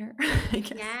excited to meet her. I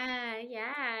guess.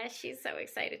 Yeah. She's so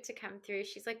excited to come through.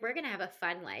 She's like, we're going to have a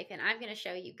fun life and I'm going to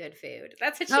show you good food.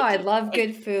 That's what she I love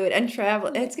good food and travel.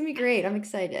 It's going to be great. I'm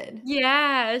excited.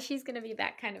 Yeah, she's going to be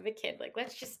that kind of a kid. Like,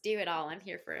 let's just do it all. I'm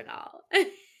here for it all.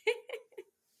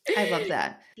 I love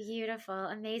that. Beautiful.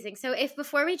 Amazing. So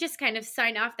before we just kind of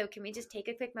sign off though, can we just take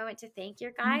a quick moment to thank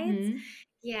your guides? Mm-hmm.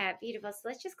 Yeah, beautiful. So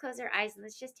let's just close our eyes and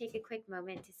let's just take a quick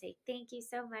moment to say thank you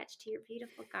so much to your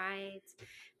beautiful guides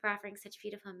for offering such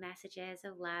beautiful messages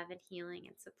of love and healing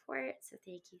and support. So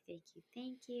thank you, thank you,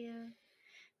 thank you.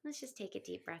 Let's just take a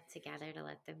deep breath together to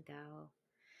let them go.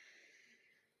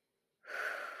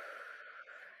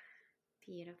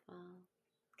 Beautiful.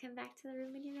 Come back to the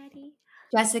room when you're ready.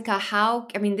 Jessica,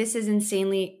 this is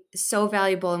insanely so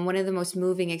valuable and one of the most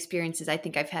moving experiences I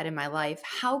think I've had in my life.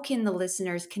 How can the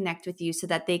listeners connect with you so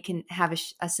that they can have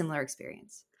a similar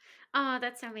experience? Oh,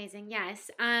 that's so amazing. Yes.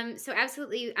 So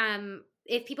absolutely.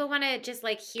 If people want to just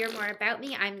like hear more about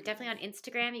me, I'm definitely on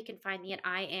Instagram. You can find me at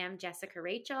I am Jessica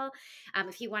Rachel.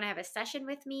 If you want to have a session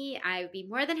with me, I would be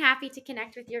more than happy to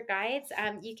connect with your guides.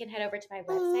 You can head over to my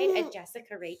website at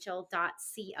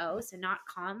jessicarachel.co. So not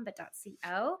com, but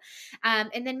 .co.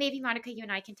 And then maybe Monica, you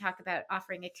and I can talk about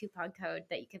offering a coupon code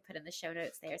that you can put in the show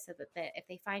notes there so that if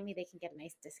they find me, they can get a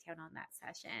nice discount on that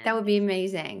session. That would be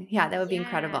amazing. Yeah, that would be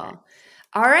incredible.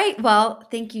 All right. Well,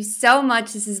 thank you so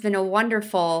much. This has been a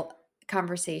wonderful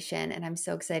conversation, and I'm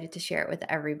so excited to share it with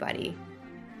everybody.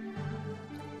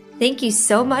 Thank you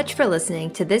so much for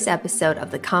listening to this episode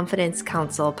of the Confidence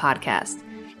Council podcast.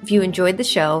 If you enjoyed the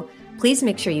show, please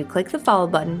make sure you click the follow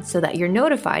button so that you're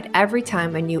notified every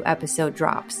time a new episode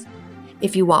drops.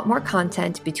 If you want more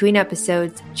content between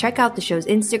episodes, check out the show's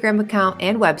Instagram account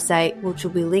and website, which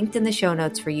will be linked in the show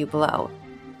notes for you below.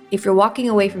 If you're walking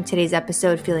away from today's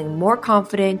episode feeling more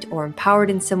confident or empowered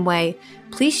in some way,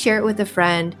 please share it with a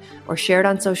friend or share it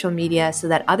on social media so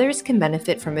that others can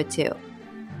benefit from it too.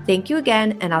 Thank you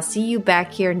again, and I'll see you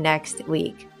back here next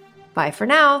week. Bye for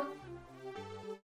now.